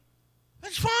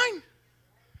 That's fine.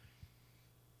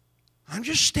 I'm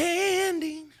just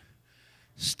standing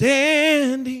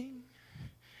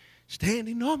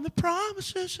on the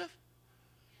promises of.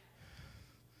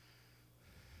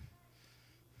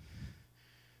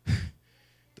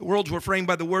 The worlds were framed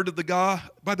by the word of God.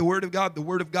 By the word of God, the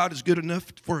word of God is good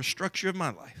enough for a structure of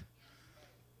my life.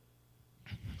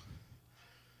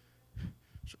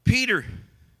 Peter,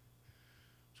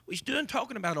 he's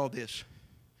talking about all this.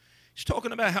 He's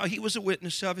talking about how he was a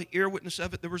witness of it, ear witness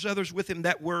of it. There was others with him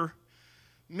that were.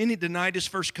 Many denied his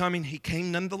first coming. He came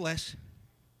nonetheless.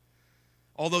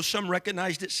 Although some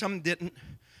recognized it, some didn't.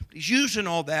 But he's using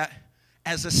all that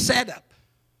as a setup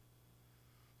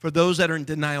for those that are in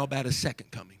denial about his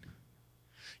second coming.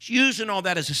 He's using all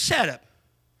that as a setup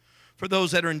for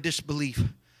those that are in disbelief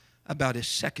about his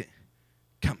second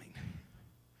coming.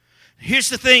 Here's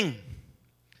the thing.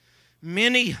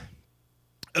 Many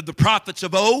of the prophets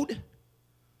of Old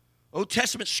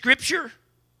Testament scripture,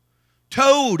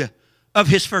 told of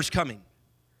his first coming.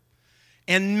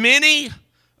 And many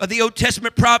of the Old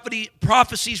Testament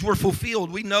prophecies were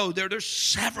fulfilled. We know there's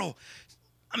several,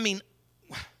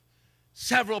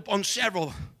 several upon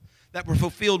several that were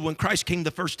fulfilled when Christ came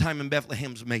the first time in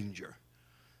Bethlehem's manger.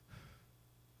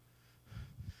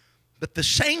 But the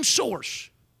same source,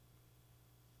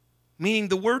 meaning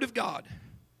the Word of God.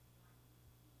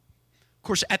 Of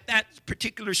course, at that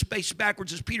particular space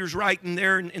backwards, as Peter's writing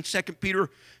there in 2 Peter,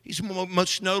 he's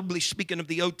most notably speaking of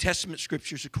the Old Testament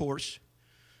scriptures, of course.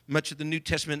 Much of the New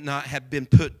Testament not have been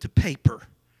put to paper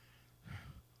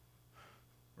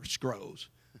or scrolls.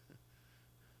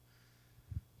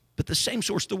 But the same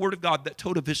source, the Word of God that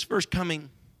told of his first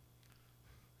coming,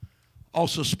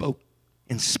 also spoke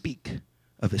and speak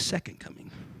of his second coming.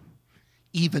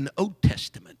 Even Old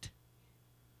Testament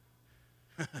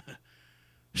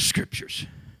scriptures.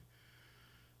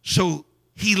 So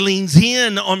he leans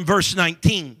in on verse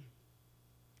 19.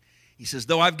 He says,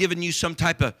 though I've given you some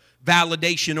type of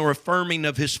validation or affirming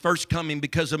of his first coming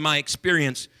because of my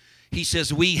experience, he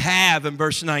says, we have, in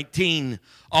verse 19,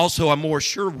 also a more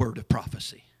sure word of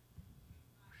prophecy.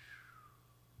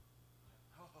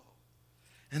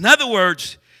 In other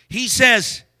words, he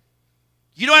says,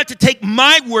 you don't have to take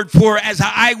my word for it as an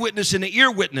eyewitness and an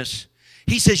ear witness.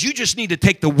 He says, you just need to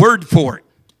take the word for it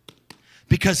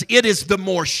because it is the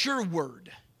more sure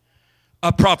word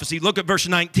of prophecy. Look at verse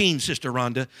 19, Sister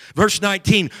Rhonda. Verse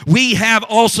 19, we have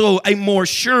also a more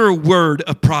sure word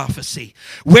of prophecy,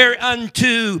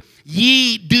 whereunto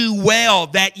ye do well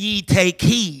that ye take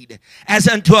heed, as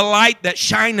unto a light that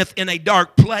shineth in a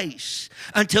dark place,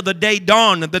 until the day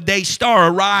dawn and the day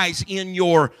star arise in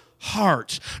your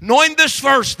hearts. Knowing this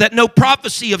first, that no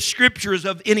prophecy of Scripture is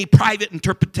of any private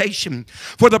interpretation.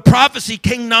 For the prophecy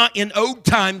came not in old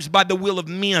times by the will of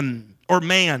men or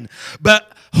man,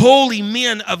 but holy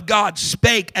men of God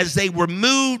spake as they were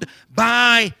moved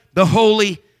by the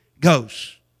Holy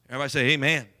Ghost. Everybody say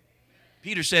amen.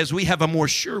 Peter says we have a more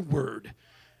sure word.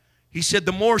 He said,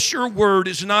 the more sure word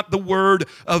is not the word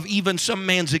of even some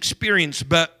man's experience,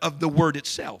 but of the word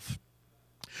itself.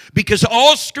 Because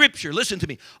all Scripture, listen to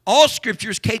me, all Scripture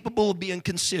is capable of being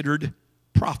considered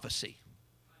prophecy.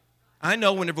 I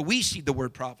know whenever we see the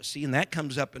word prophecy, and that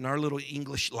comes up in our little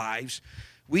English lives,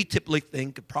 we typically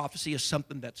think of prophecy as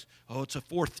something that's, it's a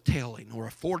foretelling or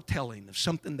a foretelling of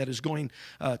something that is going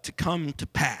to come to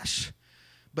pass.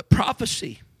 But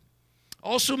prophecy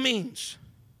also means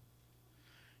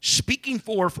speaking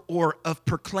forth or of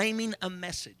proclaiming a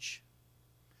message.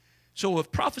 So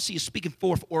if prophecy is speaking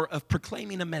forth or of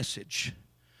proclaiming a message,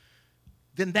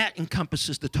 then that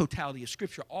encompasses the totality of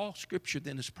Scripture. All Scripture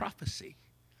then is prophecy.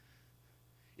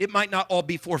 It might not all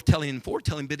be foretelling and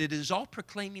foretelling, but it is all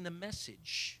proclaiming a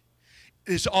message.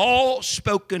 It is all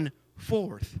spoken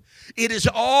forth. It is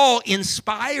all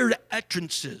inspired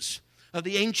utterances of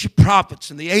the ancient prophets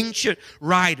and the ancient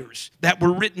writers that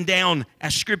were written down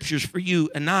as Scriptures for you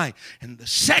and I. And the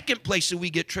second place that we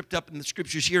get tripped up in the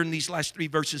Scriptures here in these last 3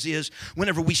 verses is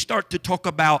whenever we start to talk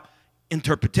about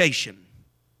interpretation.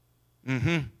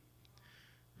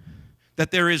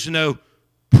 That there is no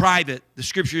private, the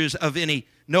Scripture is of any,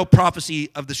 no prophecy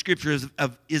of the Scripture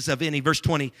is of any, verse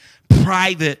 20,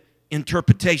 private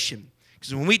interpretation.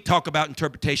 Because when we talk about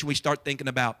interpretation, we start thinking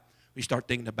about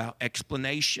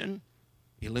explanation,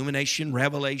 illumination,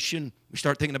 revelation. We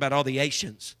start thinking about all the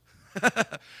Asians.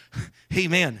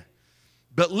 Amen.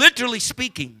 But literally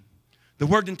speaking, the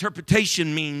word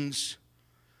interpretation means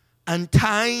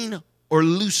untying or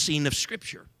loosing of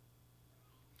Scripture.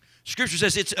 Scripture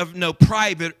says it's of no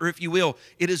private, or if you will,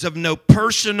 it is of no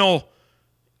personal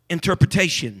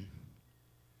interpretation.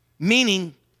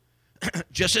 Meaning,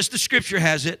 just as the Scripture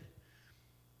has it,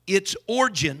 its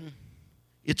origin,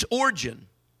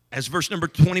 as verse number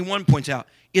 21 points out,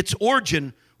 its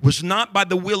origin was not by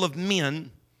the will of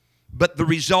men, but the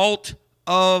result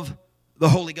of the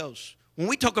Holy Ghost. When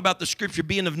we talk about the Scripture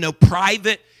being of no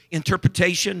private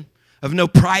interpretation, of no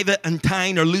private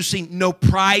untying or loosing, no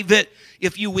private,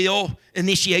 if you will,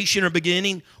 initiation or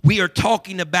beginning, we are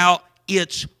talking about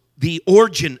the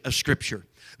origin of Scripture.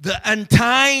 The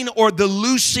untying or the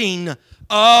loosing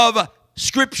of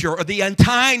Scripture, or the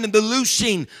untying and the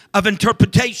loosing of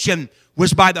interpretation,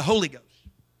 was by the Holy Ghost.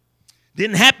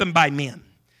 Didn't happen by men.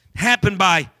 Happened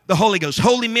by the Holy Ghost.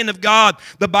 Holy men of God,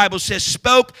 the Bible says,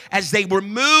 spoke as they were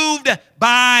moved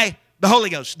by the Holy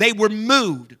Ghost. They were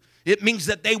moved. It means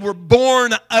that they were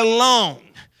borne along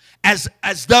as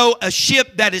though a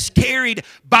ship that is carried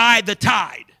by the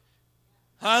tide.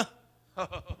 Huh?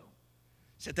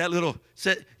 Set that little,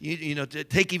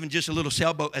 take even just a little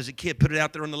sailboat as a kid, put it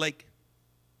out there on the lake.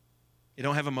 You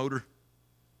don't have a motor.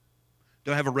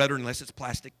 Don't have a rudder unless it's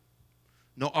plastic.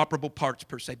 No operable parts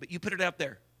per se, but you put it out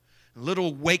there. A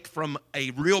little wake from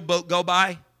a real boat go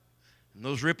by, and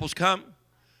those ripples come,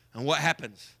 and what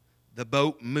happens? The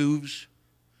boat moves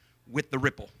with the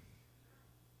ripple.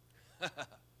 Now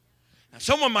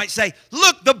someone might say,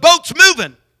 look, the boat's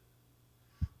moving.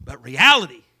 But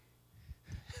reality,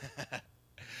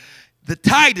 the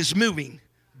tide is moving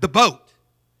the boat.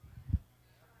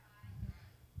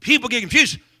 People get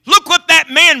confused. Look what that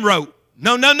man wrote.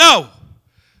 No.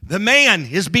 The man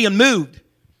is being moved.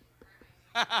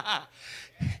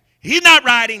 He's not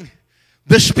writing.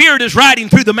 The Spirit is writing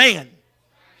through the man.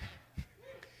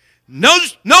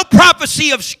 No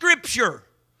prophecy of Scripture.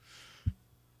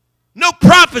 No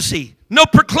prophecy. No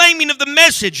proclaiming of the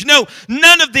message. No,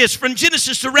 none of this from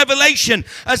Genesis to Revelation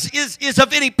is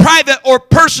of any private or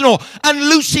personal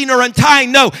unloosing or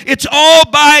untying. No, it's all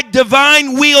by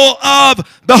divine will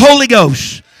of the Holy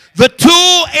Ghost. The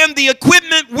tool and the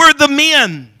equipment were the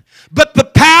men, but the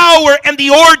power and the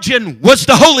origin was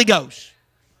the Holy Ghost.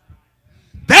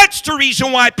 That's the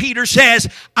reason why Peter says,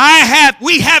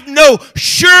 we have no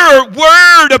sure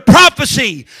word of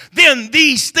prophecy than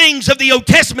these things of the Old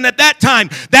Testament at that time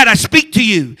that I speak to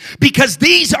you. Because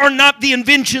these are not the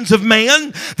inventions of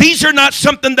man. These are not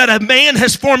something that a man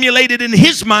has formulated in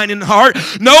his mind and heart.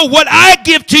 No, what I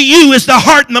give to you is the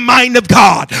heart and the mind of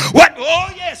God.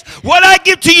 What I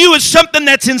give to you is something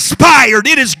that's inspired.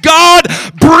 It is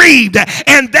God-breathed.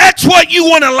 And that's what you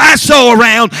want to lasso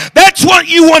around. That's what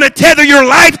you want to tether your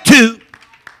life to.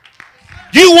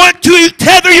 You want to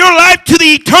tether your life to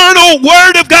the eternal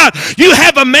Word of God. You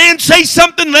have a man say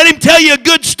something, let him tell you a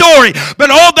good story. But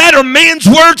all that are man's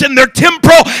words, and they're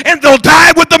temporal, and they'll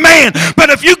die with the man. But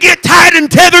if you get tied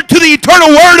and tethered to the eternal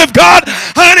Word of God,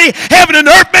 honey, heaven and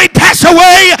earth may pass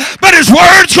away, but His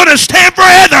Word's going to stand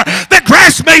forever. The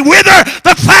grass may wither,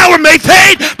 the flower may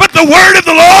fade, but the Word of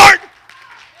the Lord,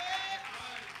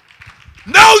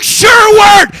 no sure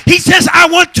word. He says, I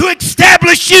want to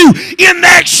establish you in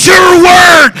that sure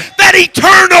word. That that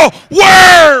eternal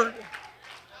word.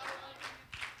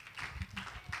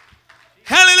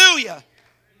 Hallelujah.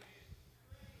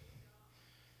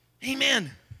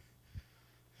 Amen.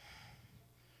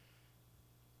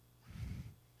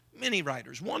 Many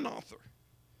writers, one author.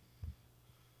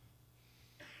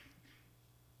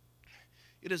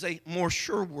 It is a more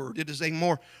sure word. It is a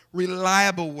more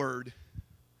reliable word.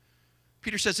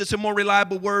 Peter says it's a more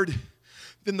reliable word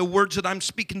than the words that I'm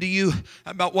speaking to you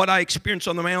about what I experienced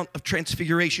on the Mount of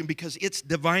Transfiguration, because it's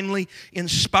divinely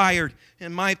inspired.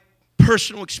 And my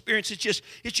personal experience, it's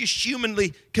just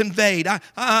humanly conveyed.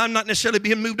 I'm not necessarily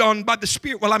being moved on by the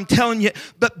Spirit while I'm telling you,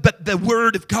 but the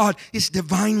Word of God is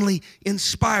divinely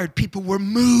inspired. People were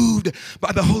moved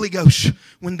by the Holy Ghost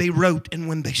when they wrote and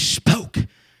when they spoke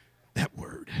that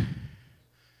word.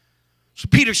 So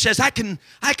Peter says, I can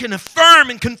affirm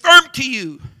and confirm to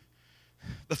you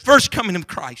the first coming of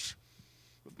Christ.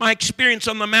 My experience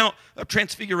on the Mount of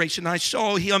Transfiguration, I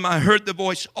saw him, I heard the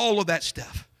voice, all of that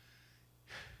stuff.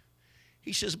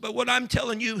 He says, but what I'm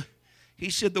telling you, he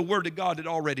said the Word of God had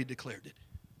already declared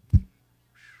it.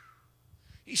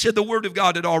 He said the Word of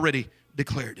God had already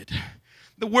declared it.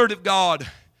 The Word of God,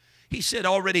 he said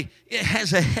already, it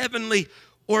has a heavenly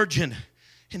origin.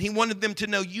 And he wanted them to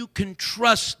know you can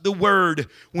trust the Word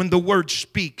when the Word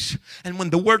speaks. And when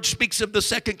the Word speaks of the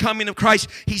second coming of Christ,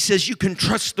 he says you can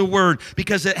trust the Word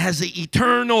because it has an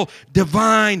eternal,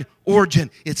 divine origin.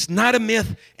 It's not a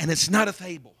myth and it's not a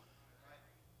fable.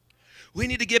 We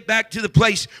need to get back to the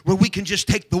place where we can just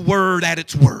take the Word at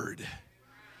its word.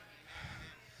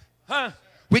 Huh?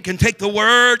 We can take the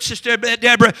Word, Sister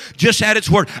Deborah, just at its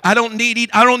word. I don't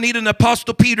need an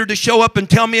Apostle Peter to show up and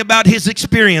tell me about his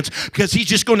experience, because he's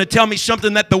just going to tell me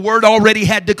something that the Word already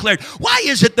had declared. Why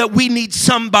is it that we need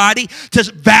somebody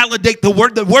to validate the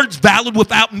Word? The Word's valid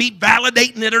without me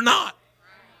validating it or not.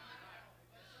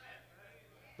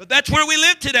 But that's where we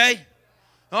live today.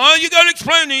 Oh, you got to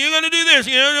explain to me. You're going to do this.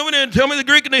 You know, tell me the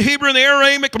Greek and the Hebrew and the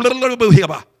Aramaic.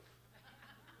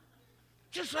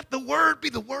 Just let the Word be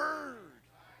the Word.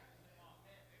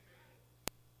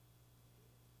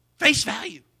 Face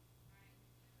value.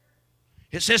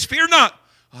 It says, fear not.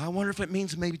 I wonder if it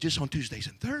means maybe just on Tuesdays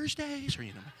and Thursdays, or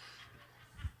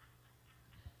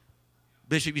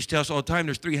Bishop used to tell us all the time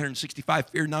there's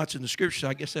 365 fear nots in the Scripture, so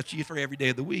I guess that's you for every day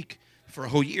of the week for a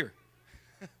whole year.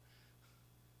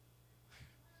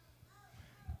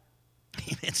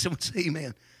 Amen. Someone say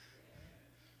amen.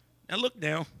 Now look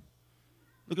now.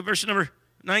 Look at verse number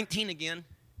 19 again.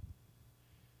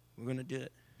 We're going to do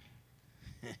it.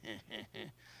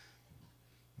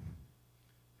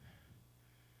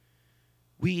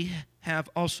 We have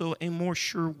also a more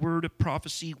sure word of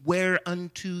prophecy,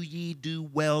 whereunto ye do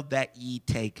well that ye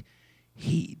take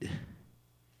heed.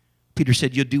 Peter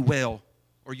said you'll do well,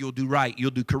 or you'll do right, you'll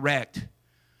do correct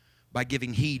by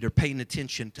giving heed or paying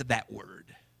attention to that word.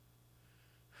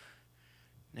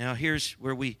 Now here's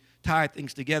where we tie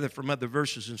things together from other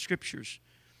verses in Scriptures.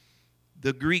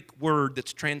 The Greek word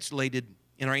that's translated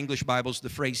in our English Bibles, the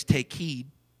phrase take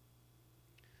heed,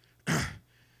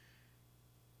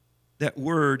 that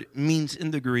word means in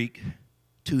the Greek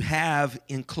to have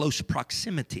in close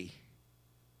proximity.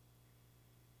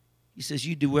 He says,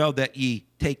 you do well that ye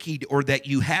take heed, or that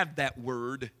you have that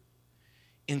word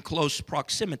in close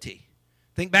proximity.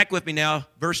 Think back with me now,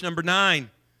 verse number 9.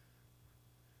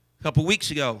 A couple weeks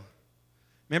ago.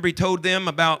 Remember he told them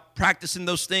about practicing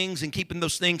those things and keeping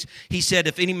those things. He said,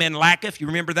 if any man lacketh, you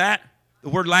remember that? The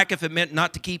word lacketh, it meant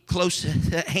not to keep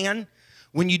close at hand.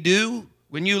 When you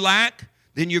lack,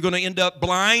 then you're going to end up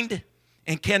blind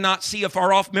and cannot see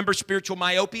afar off. Remember spiritual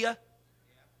myopia?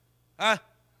 Huh?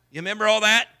 You remember all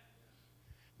that?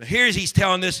 But here's he's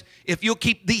telling us, if you'll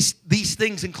keep these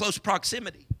things in close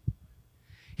proximity,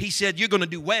 he said you're going to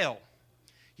do well.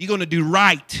 You're going to do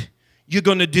right. You're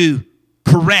going to do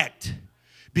correct.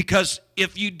 Because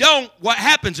if you don't, what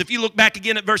happens? If you look back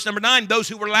again at verse number 9, those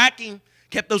who were lacking,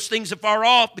 kept those things afar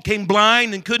off, became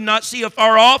blind and could not see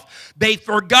afar off. They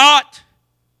forgot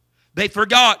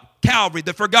Calvary.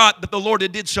 They forgot that the Lord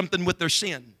had did something with their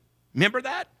sin. Remember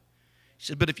that? He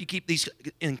said, but if you keep these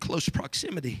in close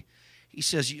proximity, he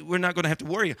says, we're not going to have to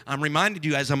worry. I'm reminding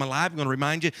you as I'm alive. I'm going to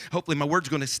remind you. Hopefully my word's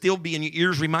going to still be in your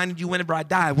ears, reminding you whenever I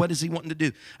die. What is he wanting to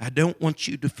do? I don't want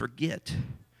you to forget.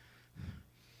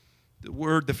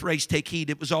 The phrase take heed,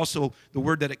 it was also, the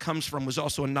word that it comes from was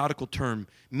also a nautical term,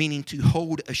 meaning to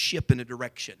hold a ship in a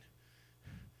direction.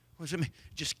 What does it mean?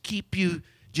 Just keep you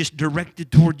just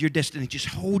directed toward your destiny. Just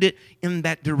hold it in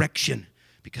that direction.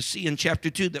 Because see, in chapter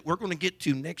 2 that we're going to get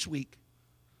to next week,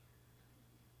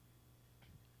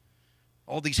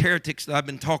 all these heretics that I've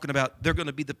been talking about, they're going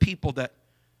to be the people that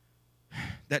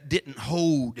didn't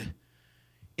hold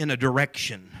in a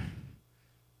direction.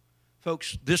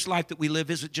 Folks, this life that we live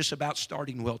isn't just about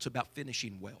starting well, it's about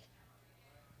finishing well.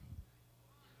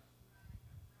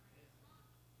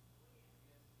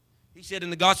 He said in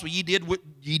the gospel, ye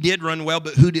did run well,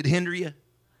 but who did hinder you?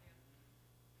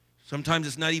 Sometimes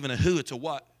it's not even a who, it's a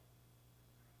what.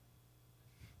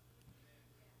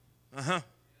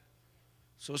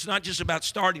 So it's not just about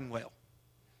starting well.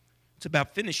 It's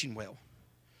about finishing well.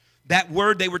 That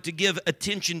word they were to give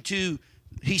attention to,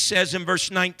 he says in verse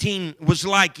 19, was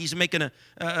like. He's making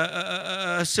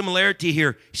a similarity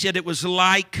here. He said it was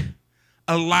like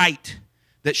a light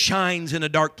that shines in a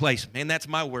dark place. Man, that's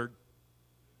my word.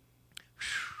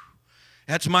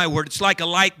 That's my word. It's like a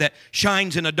light that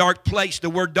shines in a dark place. The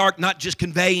word dark not just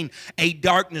conveying a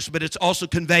darkness, but it's also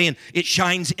conveying it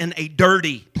shines in a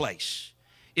dirty place.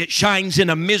 It shines in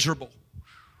a miserable.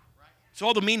 It's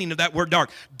all the meaning of that word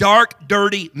dark. Dark,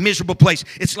 dirty, miserable place.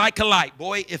 It's like a light.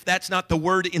 Boy, if that's not the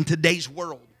word in today's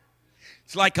world.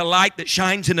 It's like a light that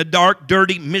shines in a dark,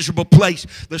 dirty, miserable place.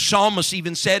 The psalmist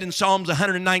even said in Psalms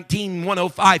 119,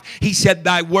 105, he said,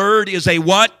 thy word is a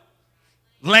what?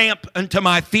 Lamp unto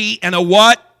my feet, and a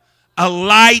what? A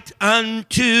light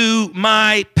unto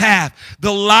my path.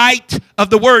 The light of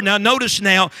the word. Now notice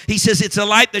now, he says it's a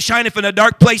light that shineth in a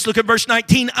dark place. Look at verse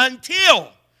 19.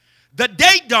 Until the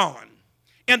day dawn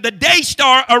and the day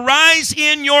star arise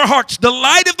in your hearts. The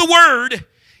light of the word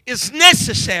is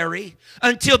necessary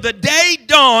until the day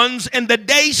dawns and the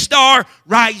day star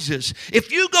rises.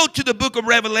 If you go to the book of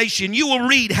Revelation, you will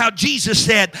read how Jesus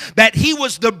said that he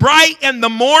was the bright and the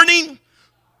morning,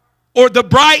 or the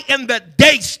bright and the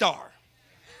day star.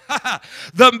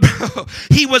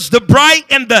 He was the bright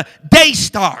and the day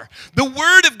star. The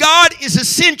word of God is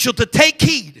essential to take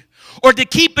heed or to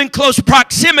keep in close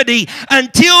proximity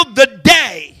until the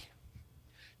day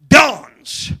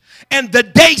dawns and the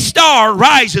day star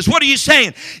rises. What are you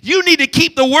saying? You need to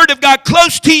keep the word of God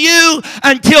close to you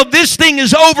until this thing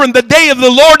is over and the day of the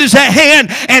Lord is at hand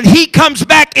and he comes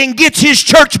back and gets his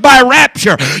church by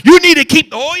rapture. You need to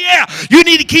keep, you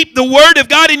need to keep the word of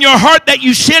God in your heart that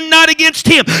you sin not against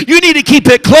him. You need to keep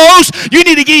it close. You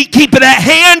need to keep it at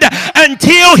hand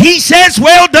until he says,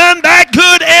 well done, thy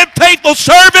good and faithful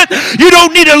servant. You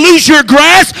don't need to lose your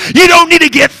grasp. You don't need to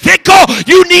get fickle.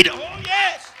 You need,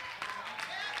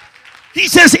 he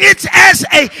says it's as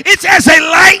a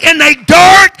light in a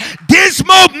dark,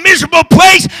 dismal, miserable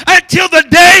place until the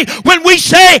day when we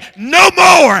say no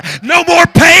more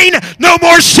pain, no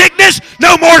more sickness,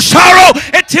 no more sorrow,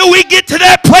 until we get to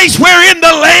that place wherein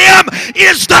the Lamb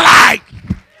is the light.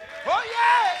 Oh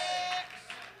yes.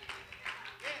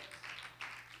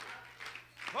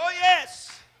 Oh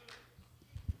yes.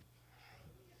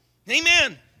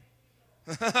 Amen.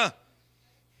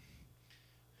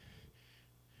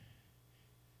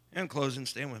 And closing,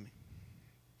 stand with me.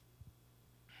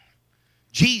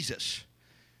 Jesus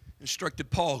instructed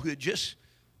Paul, who had just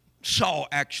saw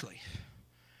actually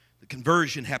the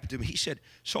conversion happen to him. He said,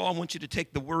 Saul, I want you to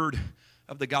take the word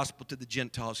of the gospel to the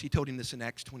Gentiles. He told him this in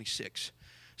Acts 26.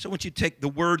 So I want you to take the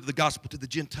word of the gospel to the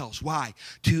Gentiles. Why?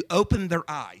 To open their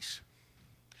eyes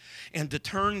and to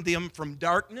turn them from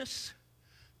darkness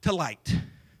to light,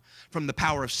 from the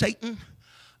power of Satan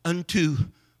unto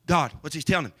God. What's he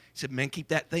telling him? He said, man, keep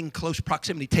that thing close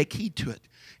proximity. Take heed to it.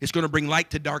 It's going to bring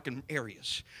light to darkened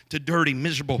areas, to dirty,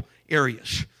 miserable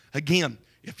areas. Again,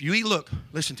 if you look,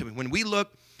 listen to me. When we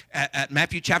look at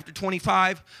Matthew chapter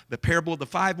 25, the parable of the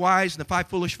 5 wise and the 5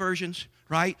 foolish virgins,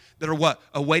 right? That are what?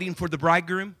 Awaiting for the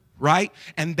bridegroom, right?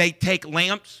 And they take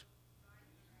lamps.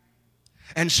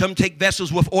 And some take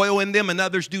vessels with oil in them and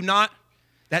others do not.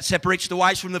 That separates the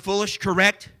wise from the foolish,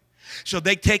 correct? So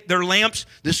they take their lamps.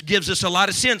 This gives us a lot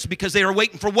of sense because they are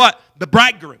waiting for what? The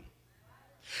bridegroom.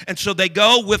 And so they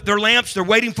go with their lamps. They're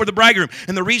waiting for the bridegroom.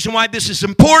 And the reason why this is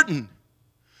important,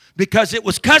 because it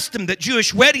was custom that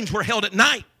Jewish weddings were held at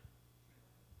night.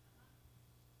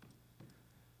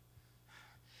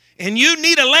 And you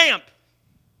need a lamp.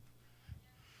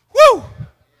 Woo!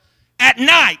 At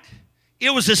night,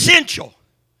 it was essential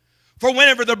for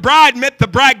whenever the bride met the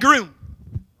bridegroom.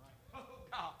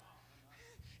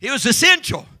 It was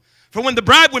essential for when the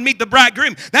bride would meet the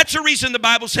bridegroom. That's the reason the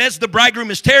Bible says the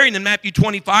bridegroom is tarrying in Matthew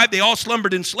 25. They all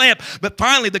slumbered and slept. But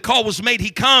finally the call was made.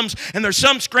 He comes, and there's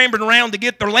some scrambling around to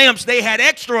get their lamps. They had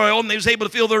extra oil, and they was able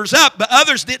to fill theirs up. But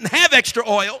others didn't have extra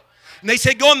oil. And they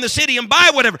said, go in the city and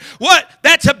buy whatever. What?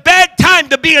 That's a bad time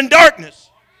to be in darkness.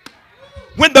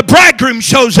 when the bridegroom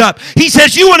shows up. He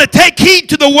says, you want to take heed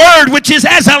to the word, which is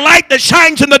as a light that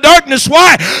shines in the darkness.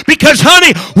 Why? Because,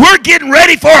 honey, we're getting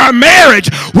ready for our marriage.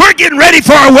 We're getting ready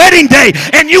for our wedding day.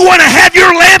 And you want to have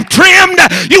your lamp trimmed.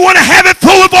 You want to have it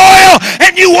full of oil.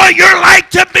 And you want your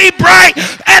light to be bright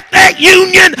at that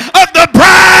union of the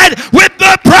bride with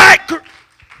the bridegroom.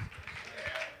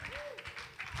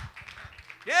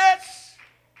 Yes.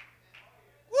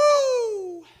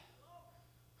 Woo.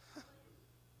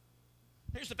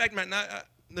 Here's the fact, man.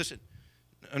 Listen,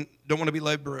 I don't want to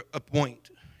belabor a point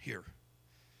here.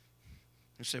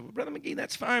 You say, well, Brother McGee,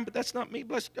 that's fine, but that's not me.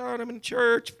 Bless God, I'm in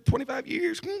church for 25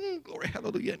 years. Glory,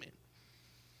 hallelujah, amen.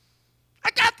 I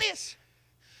got this.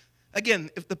 Again,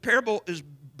 if the parable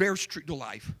bears true to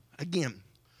life, again,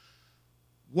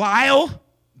 while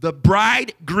the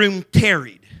bridegroom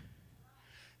tarried,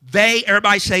 they,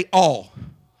 everybody say all,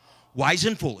 wise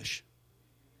and foolish,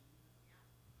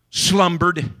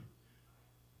 slumbered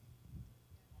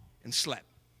and slept.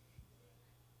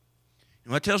 You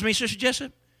know what tells me, Sister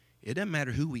Jessup? It doesn't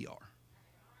matter who we are.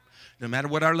 Doesn't matter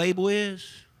what our label is.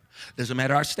 Doesn't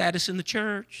matter our status in the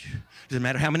church. Doesn't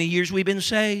matter how many years we've been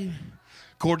saved.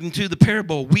 According to the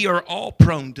parable, we are all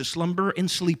prone to slumber and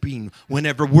sleeping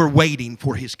whenever we're waiting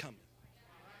for His coming.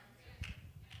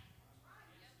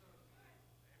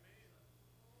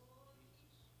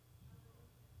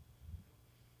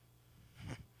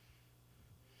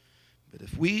 But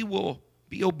if we will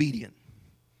be obedient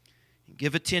and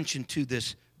give attention to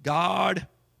this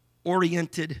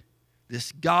God-oriented,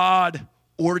 this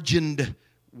God-origined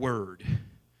word,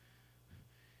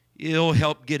 it'll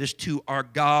help get us to our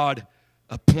God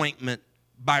appointment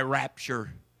by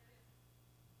rapture,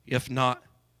 if not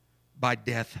by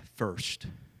death first.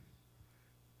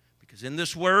 Because in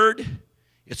this word,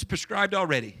 it's prescribed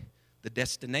already. The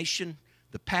destination,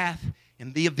 the path,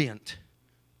 and the event.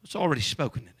 It's already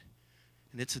spoken in it.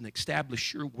 And it's an established,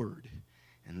 sure word.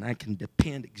 And I can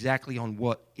depend exactly on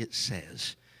what it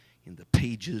says in the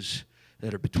pages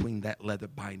that are between that leather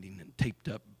binding and taped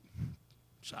up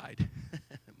side.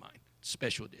 Mine,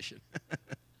 special edition.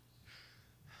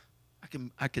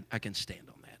 I can stand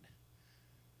on that.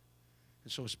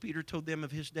 And so as Peter told them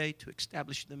of his day, to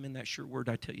establish them in that sure word,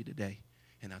 I tell you today,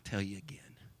 and I'll tell you again,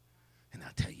 and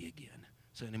I'll tell you again.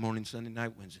 Sunday morning, Sunday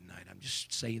night, Wednesday night, I'm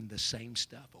just saying the same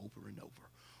stuff over and over.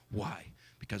 Why?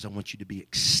 Because I want you to be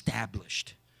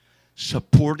established,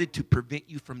 supported to prevent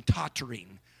you from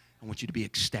tottering. I want you to be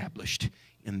established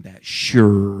in that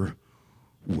sure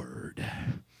word.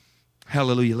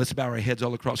 Hallelujah. Let's bow our heads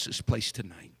all across this place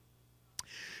tonight.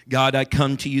 God, I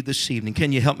come to you this evening.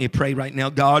 Can you help me pray right now?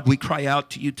 God, we cry out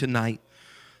to you tonight.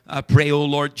 I pray, oh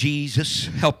Lord Jesus,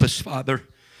 help us, Father.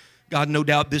 God, no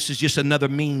doubt this is just another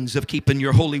means of keeping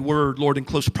your holy word, Lord, in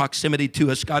close proximity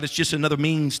to us. God, it's just another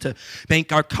means to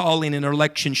make our calling and our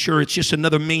election sure. It's just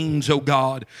another means, oh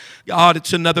God. God,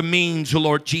 it's another means, oh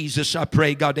Lord Jesus, I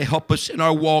pray, God, to help us in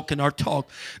our walk and our talk.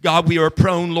 God, we are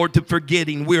prone, Lord, to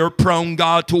forgetting. We are prone,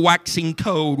 God, to waxing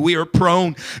cold. We are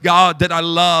prone, God, that I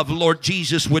love, Lord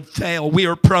Jesus, would fail. We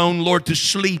are prone, Lord, to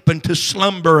sleep and to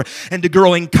slumber and to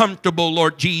growing comfortable,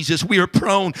 Lord Jesus. We are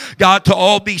prone, God, to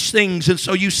all these things. And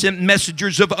so you sent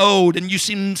messengers of old, and you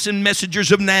send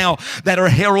messengers of now that are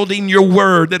heralding your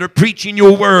word, that are preaching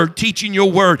your word, teaching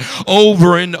your word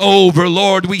over and over.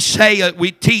 Lord, we say it,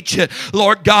 we teach it.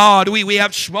 Lord God, we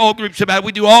have small groups about it.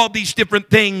 We do all these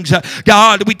different things.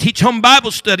 God, we teach home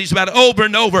Bible studies about it over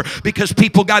and over because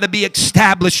people got to be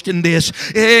established in this.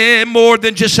 More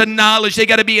than just a knowledge, they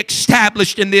got to be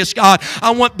established in this, God.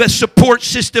 I want the support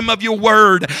system of your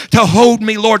word to hold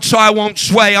me, Lord, so I won't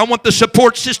sway. I want the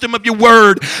support system of your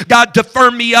word, God, to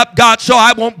firm me up, God, so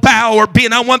I won't bow or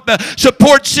bend. I want the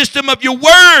support system of your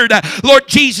word, Lord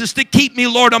Jesus, to keep me,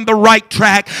 Lord, on the right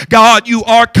track. God, you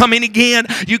are coming again.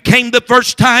 You came the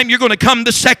first time. You're going to come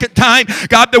the second time.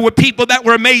 God, there were people that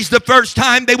were amazed the first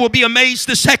time. They will be amazed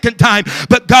the second time.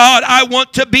 But God, I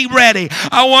want to be ready.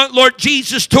 I want, Lord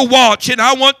Jesus, to watch, and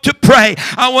I want to pray.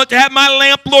 I want to have my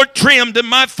lamp, Lord, trimmed and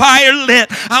my fire lit.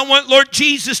 I want, Lord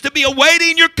Jesus, to be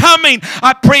awaiting your coming.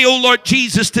 I pray, oh Lord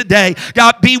Jesus, today,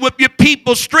 God, be with your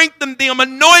people, strengthen them,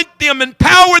 anoint them,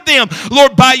 empower them,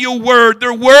 Lord, by your word.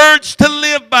 They're words to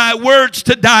live by, words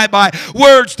to die by,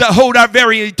 words to hold our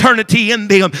very eternity in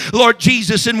them, Lord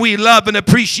Jesus. And we love and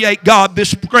appreciate, God,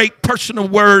 this great personal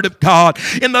word of God.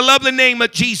 In the lovely name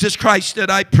of Jesus Christ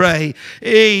that I pray.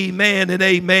 Amen and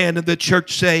amen. And the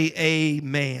church say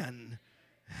amen.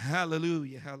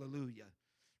 Hallelujah, hallelujah.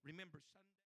 Remember,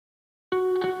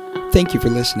 Thank you for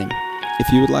listening. If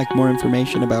you would like more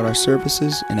information about our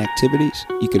services and activities,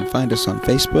 you can find us on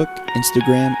Facebook,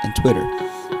 Instagram, and Twitter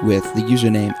with the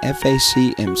username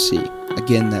FACMC.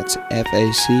 Again, that's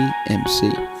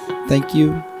FACMC. Thank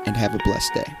you and have a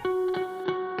blessed day.